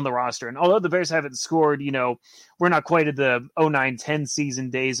the roster. And although the Bears haven't scored, we're not quite at the 09-10 season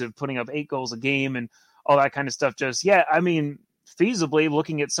days of putting up 8 goals a game and all that kind of stuff just yet. I mean, feasibly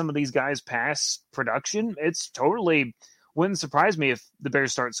looking at some of these guys' past production, it's totally wouldn't surprise me if the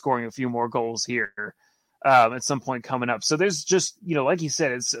Bears start scoring a few more goals here at some point coming up. So there's just, like you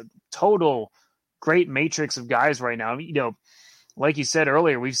said, it's a total great matrix of guys right now. Like you said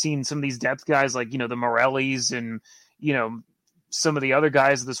earlier, we've seen some of these depth guys like, the Morellis and, some of the other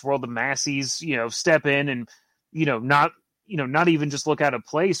guys of this world, the Massies, step in and, not even just look out of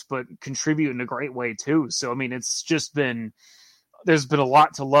place, but contribute in a great way too. So, I mean, it's just there's been a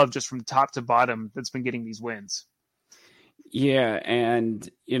lot to love just from top to bottom that's been getting these wins. Yeah. And,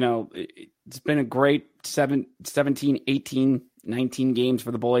 it's been a great 17, 18, 19 games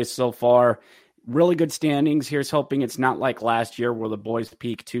for the boys so far. Really good standings. Here's hoping it's not like last year where the boys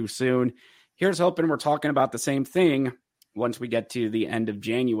peak too soon. Here's hoping we're talking about the same thing once we get to the end of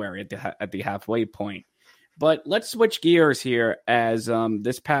January at the halfway point. But let's switch gears here as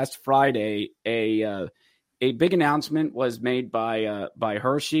this past Friday, a big announcement was made by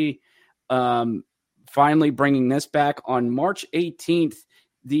Hershey, finally bringing this back on March 18th.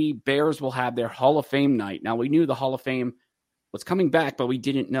 The Bears will have their Hall of Fame night. Now, we knew the Hall of Fame was coming back, but we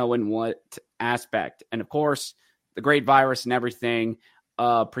didn't know in what aspect. And of course, the great virus and everything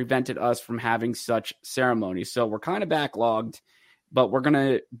prevented us from having such ceremonies. So we're kind of backlogged, but we're going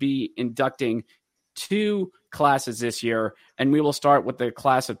to be inducting 2 classes this year, and we will start with the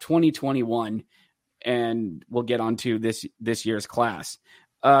class of 2021, and we'll get on to this year's class.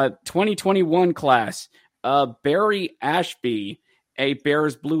 2021 class, Barry Ashby, a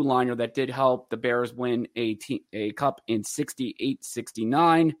Bears blue liner that did help the Bears win a cup in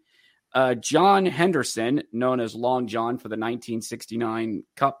 68-69. John Henderson, known as Long John for the 1969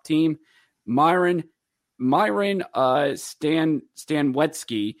 Cup team. Myron Myron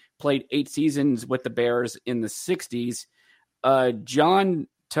Stanwetsky played 8 seasons with the Bears in the 60s. John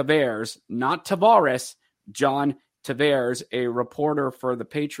Tavares, not Tavares, John Tavares, a reporter for the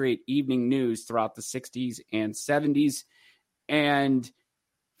Patriot Evening News throughout the 60s and 70s. And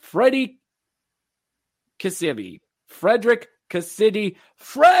Frederick Cassidy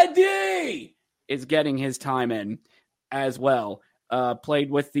Freddie is getting his time in as well. Played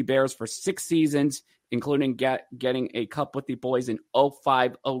with the Bears for 6 seasons, including getting a cup with the boys in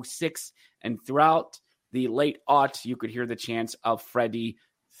 05, 06. And throughout the late aughts, you could hear the chants of Freddie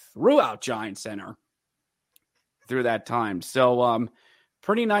throughout Giant Center through that time. So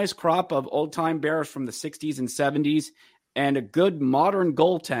pretty nice crop of old-time Bears from the 60s and 70s, and a good modern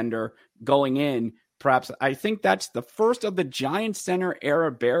goaltender going in. Perhaps I think that's the first of the Giant Center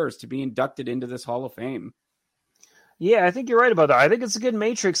era Bears to be inducted into this Hall of Fame. Yeah, I think you're right about that. I think it's a good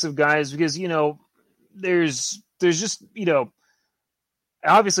matrix of guys because, there's just,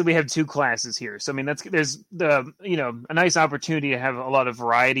 obviously we have 2 classes here. So, I mean, there's the, a nice opportunity to have a lot of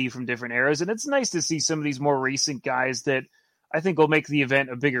variety from different eras. And it's nice to see some of these more recent guys that I think will make the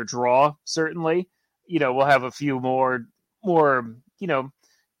event a bigger draw. Certainly, we'll have a few more, more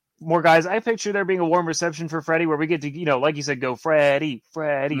guys. I picture there being a warm reception for Freddie where we get to, like you said, go Freddie,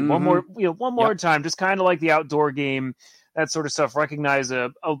 Mm-hmm. one more time, just kind of like the outdoor game, that sort of stuff. Recognize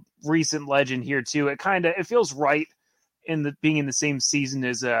a recent legend here too. It feels right in being in the same season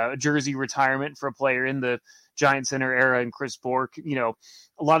as a jersey retirement for a player in the Giant Center era and Chris Bork. A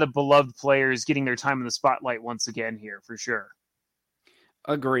lot of beloved players getting their time in the spotlight once again here for sure.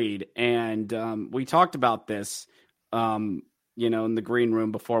 Agreed. And we talked about this, in the green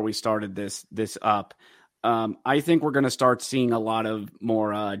room before we started this up. I think we're going to start seeing a lot of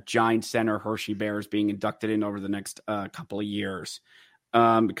more Giant Center Hershey Bears being inducted in over the next couple of years.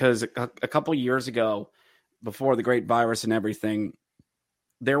 Because a couple of years ago, before the great virus and everything,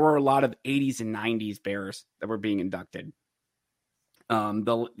 there were a lot of 80s and 90s Bears that were being inducted.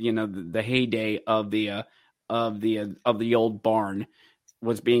 The heyday of the old barn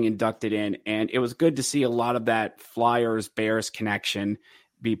was being inducted in, and it was good to see a lot of that Flyers Bears connection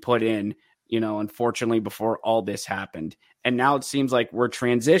be put in, unfortunately before all this happened. And now it seems like we're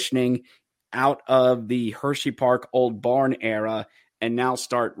transitioning out of the Hershey Park old barn era and now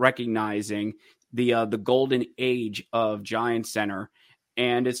start recognizing the golden age of Giant Center.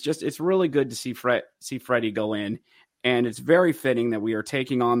 And it's really good to see Freddie go in. And it's very fitting that we are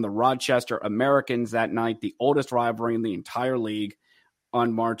taking on the Rochester Americans that night, the oldest rivalry in the entire league,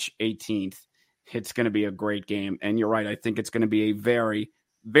 on March 18th. It's going to be a great game. And you're right. I think it's going to be a very,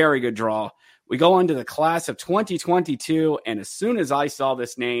 very good draw. We go into the class of 2022. And as soon as I saw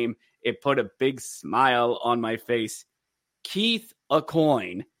this name, it put a big smile on my face. Keith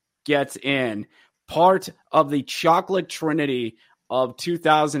Aucoin gets in, part of the Chocolate Trinity of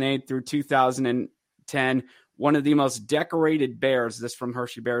 2008 through 2010. One of the most decorated Bears, this from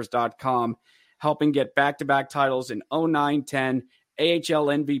HersheyBears.com, helping get back-to-back titles in 09-10, AHL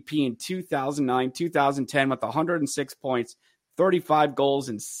MVP in 2009, 2010 with 106 points, 35 goals,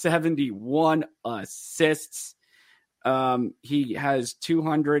 and 71 assists. He has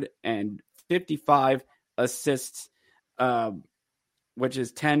 255 assists, which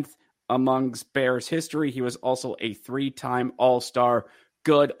is 10th amongst Bears history. He was also a 3-time All-Star.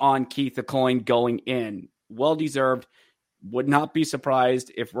 Good on Keith Aucoin going in. Well-deserved. Would not be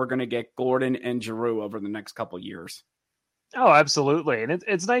surprised if we're going to get Gordon and Giroux over the next couple years. Oh, absolutely. And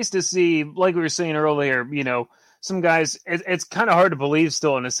it's nice to see, like we were saying earlier, some guys, it's kind of hard to believe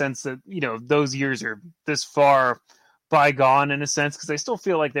still in a sense that, those years are this far bygone in a sense, because I still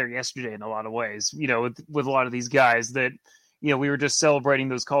feel like they're yesterday in a lot of ways, with a lot of these guys that, we were just celebrating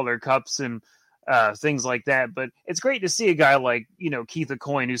ththose Calder Cups and things like that. But it's great to see a guy like, Keith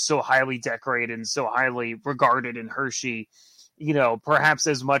Aucoin, who's so highly decorated and so highly regarded in Hershey, perhaps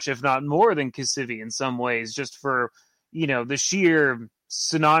as much, if not more than Cassidy in some ways, just for, the sheer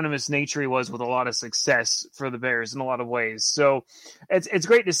synonymous nature he was with a lot of success for the Bears in a lot of ways. So it's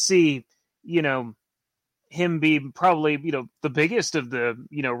great to see, him be probably, the biggest of the,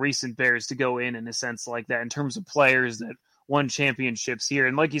 recent Bears to go in a sense like that in terms of players that won championships here.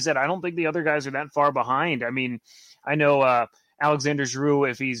 And like you said, I don't think the other guys are that far behind. I mean, I know Alexander Giroux,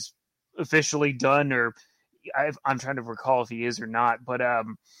 if he's officially done, or I'm trying to recall if he is or not, but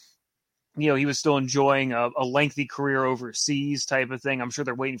he was still enjoying a lengthy career overseas type of thing. I'm sure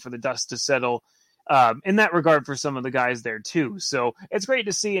they're waiting for the dust to settle in that regard for some of the guys there too. So it's great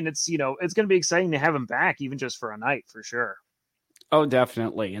to see. And it's, it's going to be exciting to have him back, even just for a night for sure. Oh,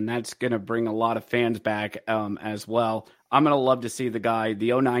 definitely. And that's going to bring a lot of fans back as well. I'm going to love to see the guy. The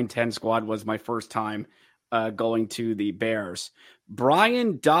 09-10 squad was my first time going to the Bears.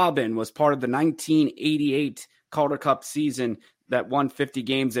 Brian Dobbin was part of the 1988 Calder Cup season that won 50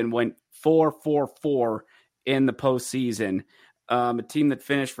 games and went 4-4-4 in the postseason. A team that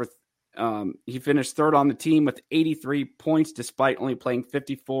finished he finished third on the team with 83 points despite only playing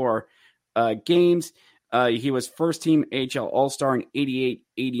 54 games. He was first team AHL All-Star in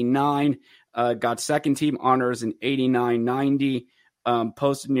 88-89, got second team honors in 89-90,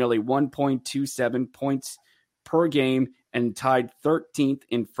 posted nearly 1.27 points per game and tied 13th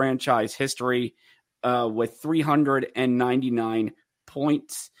in franchise history with 399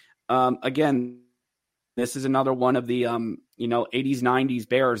 points. Again, this is another one of the 80s, 90s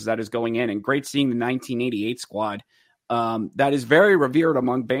Bears that is going in, and great seeing the 1988 squad. That is very revered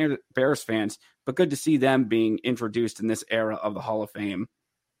among Bears fans, but good to see them being introduced in this era of the Hall of Fame.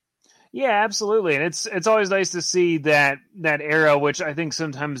 Yeah, absolutely. And it's always nice to see that era, which I think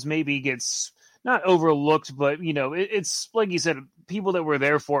sometimes maybe gets not overlooked, but, it's like you said, people that were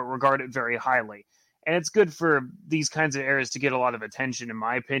there for it regard it very highly. And it's good for these kinds of eras to get a lot of attention, in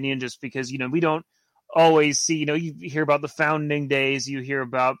my opinion, just because, we don't always see, you hear about the founding days, you hear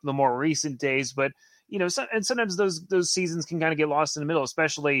about the more recent days, but, and sometimes those seasons can kind of get lost in the middle,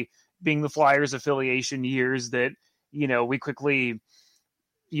 especially being the Flyers affiliation years that, we quickly,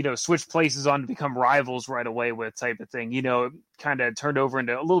 switch places on to become rivals right away with type of thing. It kind of turned over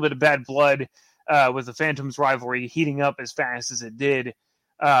into a little bit of bad blood with the Phantoms rivalry heating up as fast as it did,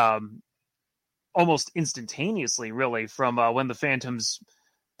 almost instantaneously, really, from when the Phantoms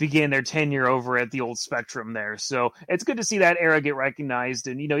began their tenure over at the old Spectrum there. So it's good to see that era get recognized.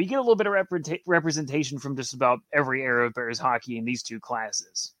 And, you get a little bit of representation from just about every era of Bears hockey in these two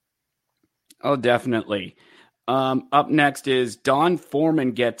classes. Oh, definitely. Up next is Don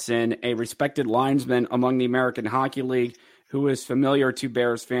Foreman gets in, a respected linesman among the American Hockey League who is familiar to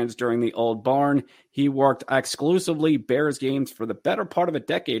Bears fans during the old barn. He worked exclusively Bears games for the better part of a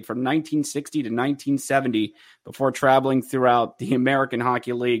decade, from 1960 to 1970, before traveling throughout the American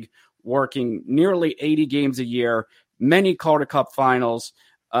Hockey League, working nearly 80 games a year, many Calder Cup finals,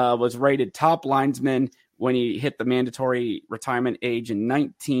 was rated top linesman when he hit the mandatory retirement age in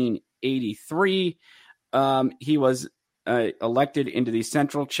 1983. He was elected into the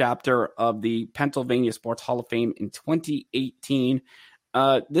Central Chapter of the Pennsylvania Sports Hall of Fame in 2018.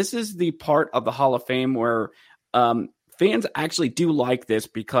 This is the part of the Hall of Fame where fans actually do like this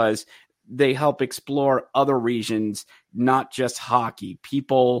because they help explore other regions, not just hockey.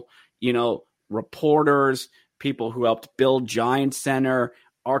 People, reporters, people who helped build Giant Center,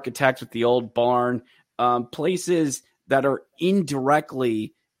 architects with the old barn, places that are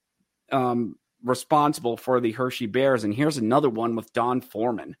indirectly responsible for the Hershey Bears. And here's another one with Don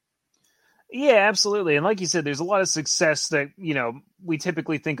Foreman. Yeah, absolutely. And like you said, there's a lot of success that, we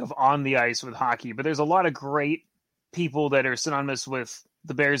typically think of on the ice with hockey, but there's a lot of great people that are synonymous with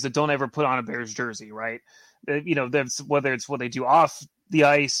the Bears that don't ever put on a Bears jersey, right? That's whether it's what they do off the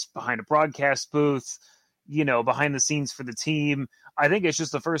ice, behind a broadcast booth, behind the scenes for the team. I think it's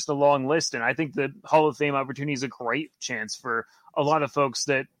just the first of a long list. And I think the Hall of Fame opportunity is a great chance for a lot of folks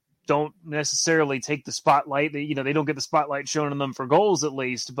that don't necessarily take the spotlight. They don't get the spotlight shown on them for goals, at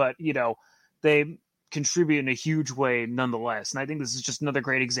least, but, they contribute in a huge way nonetheless. And I think this is just another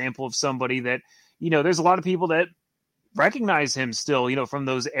great example of somebody that, there's a lot of people that recognize him still, from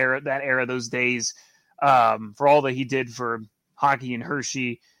that era, those days, for all that he did for hockey in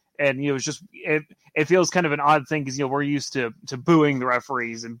Hershey. And, it's just, it feels kind of an odd thing because, we're used to booing the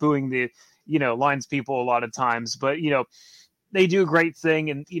referees and booing the, lines people a lot of times, but, they do a great thing,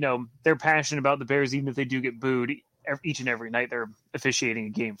 and, they're passionate about the Bears, even if they do get booed each and every night they're officiating a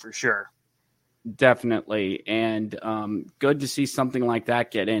game, for sure. Definitely. And good to see something like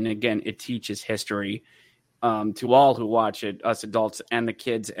that get in. Again, it teaches history to all who watch it, us adults and the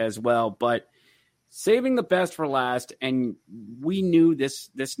kids as well. But saving the best for last, and we knew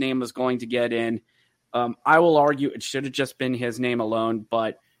this name was going to get in. I will argue it should have just been his name alone,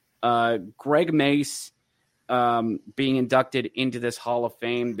 but Greg Mace being inducted into this Hall of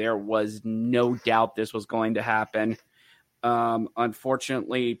Fame, there was no doubt this was going to happen.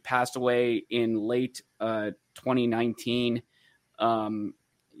 Unfortunately, passed away in late 2019.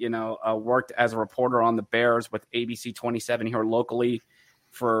 Worked as a reporter on the Bears with ABC 27 here locally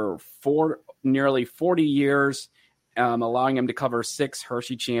for nearly 40 years, allowing him to cover 6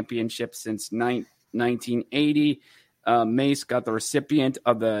 Hershey championships since 1980. Mace got the recipient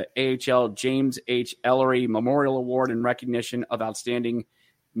of the AHL James H. Ellery Memorial Award in recognition of outstanding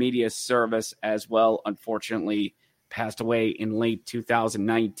media service as well. Unfortunately, passed away in late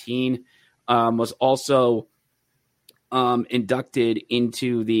 2019. Was also inducted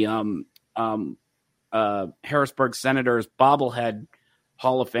into the Harrisburg Senators bobblehead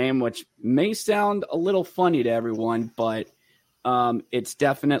Hall of Fame, which may sound a little funny to everyone, but it's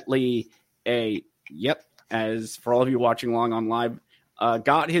definitely as for all of you watching along on live,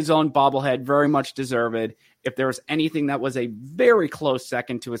 got his own bobblehead, very much deserved. If there was anything that was a very close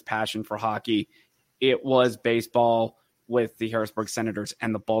second to his passion for hockey, it was baseball with the Harrisburg Senators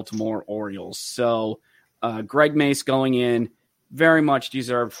and the Baltimore Orioles. So Greg Mace going in, very much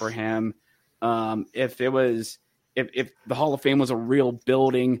deserved for him. If the Hall of Fame was a real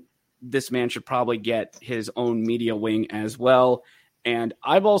building, this man should probably get his own media wing as well. And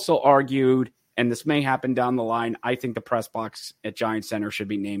I've also argued, and this may happen down the line, I think the press box at Giant Center should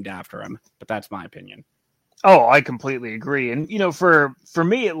be named after him, but that's my opinion. Oh, I completely agree. And, for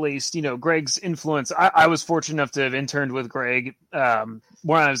me, at least, Greg's influence, I was fortunate enough to have interned with Greg when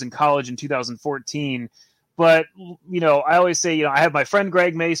I was in college in 2014. But, I always say, I have my friend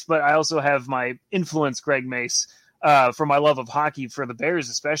Greg Mace, but I also have my influence Greg Mace for my love of hockey for the Bears,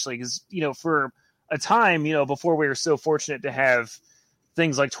 especially because, for a time, before we were so fortunate to have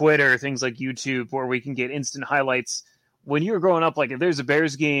things like Twitter, things like YouTube, where we can get instant highlights. When you were growing up, like if there's a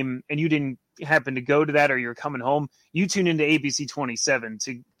Bears game and you didn't happen to go to that or you're coming home, you tune into ABC 27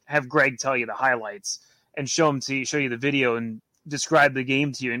 to have Greg tell you the highlights and show you the video and describe the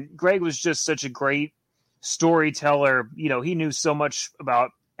game to you. And Greg was just such a great storyteller. He knew so much about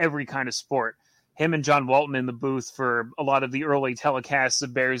every kind of sport. Him and John Walton in the booth for a lot of the early telecasts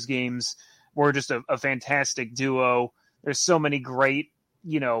of Bears games were just a fantastic duo. There's so many great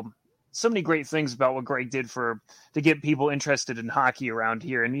things about what Greg did to get people interested in hockey around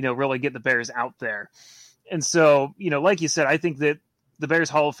here and, really get the Bears out there. And so, like you said, I think that the Bears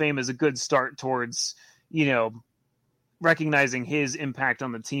Hall of Fame is a good start towards, recognizing his impact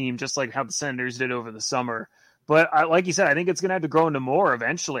on the team, just like how the Senators did over the summer. But like you said, I think it's going to have to grow into more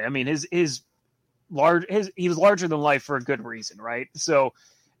eventually. I mean, he was larger than life for a good reason, right? So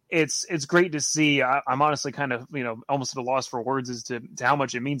it's great to see. I'm honestly kind of, almost at a loss for words as to how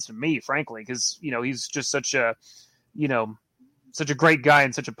much it means to me, frankly, because, he's just such a great guy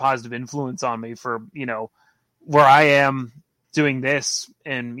and such a positive influence on me for, where I am doing this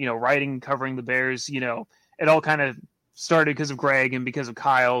and, writing, covering the Bears. It all kind of started because of Greg and because of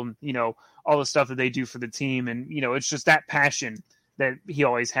Kyle and, all the stuff that they do for the team. And, it's just that passion that he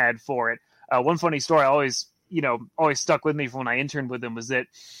always had for it. One funny story always stuck with me from when I interned with him was that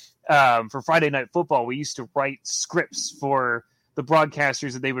for Friday Night Football, we used to write scripts for the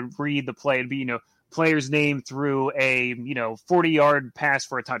broadcasters that they would read the play. It'd be, player's name through a, 40-yard pass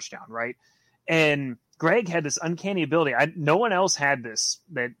for a touchdown, right? And Greg had this uncanny ability. No one else had this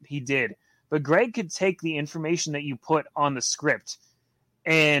that he did, but Greg could take the information that you put on the script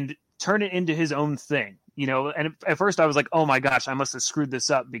and turn it into his own thing, and at first I was like, oh my gosh, I must have screwed this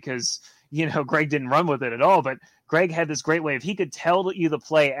up because, Greg didn't run with it at all. But Greg had this great way of, he could tell you the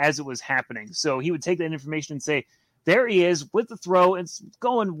play as it was happening. So he would take that information and say, there he is with the throw. It's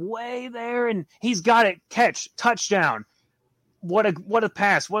going way there and he's got it, catch, touchdown. What a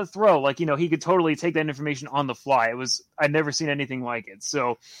pass, what a throw. Like, he could totally take that information on the fly. I'd never seen anything like it.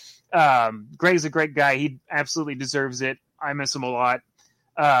 So Greg's a great guy. He absolutely deserves it. I miss him a lot.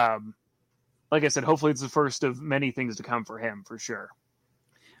 Like I said, hopefully it's the first of many things to come for him, for sure.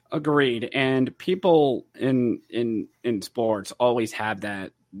 Agreed. And people in sports always have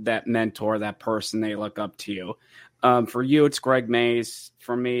that mentor, that person they look up to you. For you, it's Greg Mace.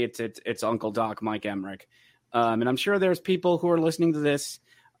 For me, it's Uncle Doc, Mike Emmerich. And I'm sure there's people who are listening to this.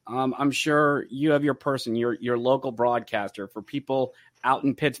 I'm sure you have your person, your local broadcaster. For people out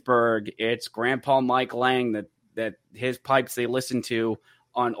in Pittsburgh, it's Grandpa Mike Lang that his pipes they listen to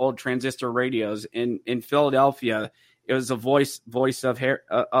on old transistor radios. In Philadelphia, it was the voice of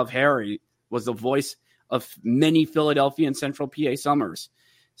Harry, was the voice of many Philadelphia and Central PA summers.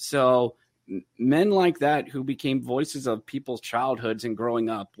 So men like that who became voices of people's childhoods and growing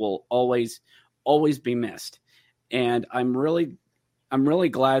up will always be missed. And I'm really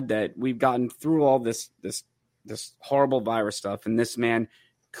glad that we've gotten through all this horrible virus stuff, and this man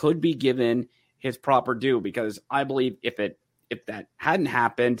could be given his proper due, because I believe if that hadn't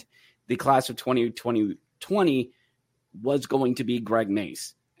happened, the class of 2020 was going to be Greg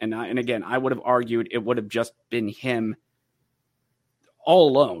Mace. And again, I would have argued it would have just been him all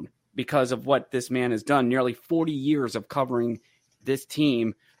alone because of what this man has done. Nearly 40 years of covering this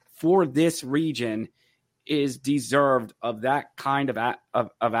team for this region is deserved of that kind of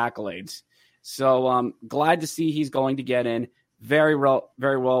accolades. So glad to see he's going to get in. Very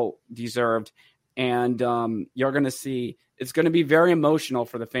well deserved. And you're going to see, it's going to be very emotional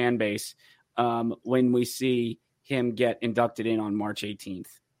for the fan base when we see him get inducted in on March 18th.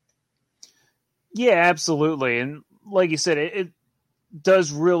 Yeah, absolutely. And like you said, it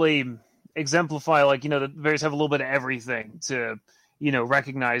does really exemplify, like, the Bears have a little bit of everything to,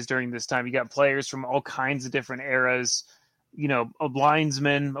 recognize during this time. You got players from all kinds of different eras, a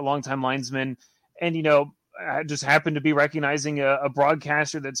linesman, a longtime linesman, and, I just happened to be recognizing a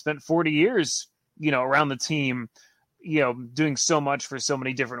broadcaster that spent 40 years, around the team, doing so much for so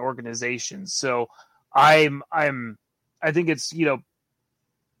many different organizations. So I think it's,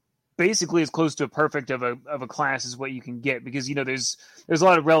 basically as close to a perfect of a class as what you can get, because there's a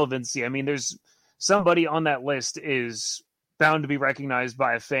lot of relevancy. I mean, there's somebody on that list is bound to be recognized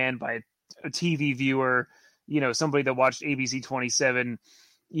by a fan, by a TV viewer, somebody that watched ABC 27.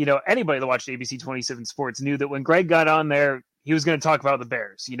 Anybody that watched ABC 27 Sports knew that when Greg got on there, he was going to talk about the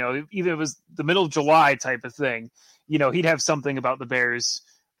Bears. Even if it was the middle of July type of thing, he'd have something about the Bears,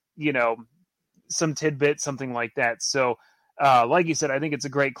 some tidbit, something like that. So like you said, I think it's a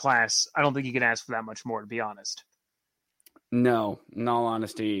great class. I don't think you can ask for that much more, to be honest. No, in all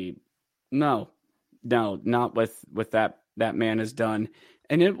honesty, no, not with that man has done.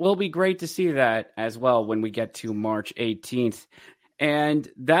 And it will be great to see that as well when we get to March 18th. And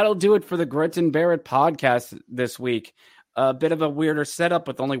that'll do it for the Grit and Barrett podcast this week. A bit of a weirder setup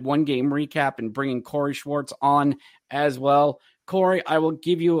with only one game recap and bringing Corey Swartz on as well. Corey, I will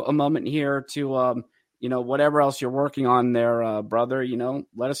give you a moment here to, whatever else you're working on there, brother,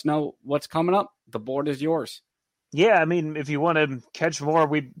 let us know what's coming up. The board is yours. Yeah, I mean, if you want to catch more,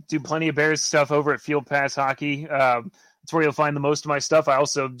 we do plenty of Bears stuff over at Field Pass Hockey. That's where you'll find the most of my stuff. I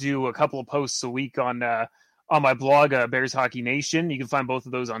also do a couple of posts a week on my blog, Bears Hockey Nation. You can find both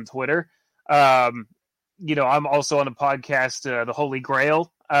of those on Twitter. I'm also on a podcast, The Holy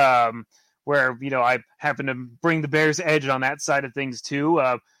Grail, where, I happen to bring the Bears edge on that side of things too.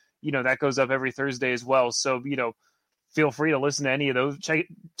 That goes up every Thursday as well. So, feel free to listen to any of those,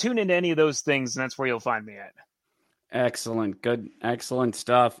 tune into any of those things, and that's where you'll find me at. Excellent. Good. Excellent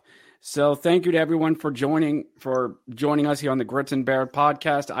stuff. So thank you to everyone for joining us here on the Grits and Bear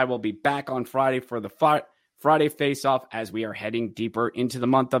podcast. I will be back on Friday for the Friday face-off as we are heading deeper into the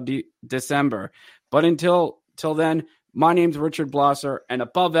month of December. But until then, my name's Richard Blosser, and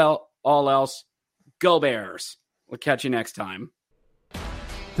above all else, go Bears. We'll catch you next time.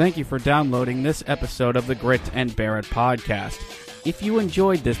 Thank you for downloading this episode of the Grit and Barrett podcast. If you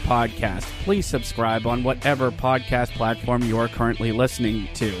enjoyed this podcast, please subscribe on whatever podcast platform you are currently listening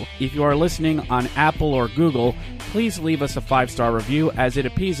to. If you are listening on Apple or Google, please leave us a 5-star review as it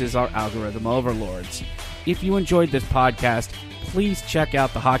appeases our algorithm overlords. If you enjoyed this podcast, please check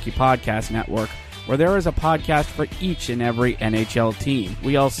out the Hockey Podcast Network, where there is a podcast for each and every NHL team.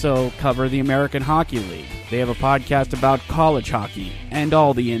 We also cover the American Hockey League. They have a podcast about college hockey and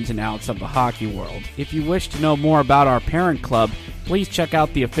all the ins and outs of the hockey world. If you wish to know more about our parent club, please check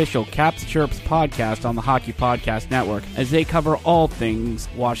out the official Caps Chirps podcast on the Hockey Podcast Network, as they cover all things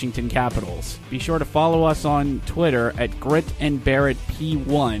Washington Capitals. Be sure to follow us on Twitter at Grit and Barrett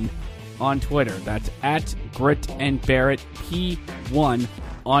P1 on Twitter. That's at Grit and Barrett P1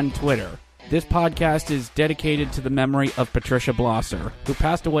 on Twitter. This podcast is dedicated to the memory of Patricia Blosser, who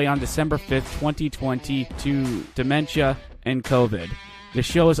passed away on December 5th, 2020 to dementia and COVID. The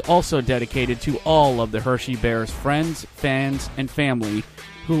show is also dedicated to all of the Hershey Bears friends, fans, and family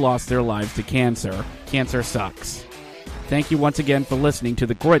who lost their lives to cancer. Cancer sucks. Thank you once again for listening to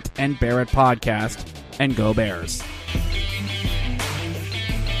the Grit and Barrett podcast, and go Bears.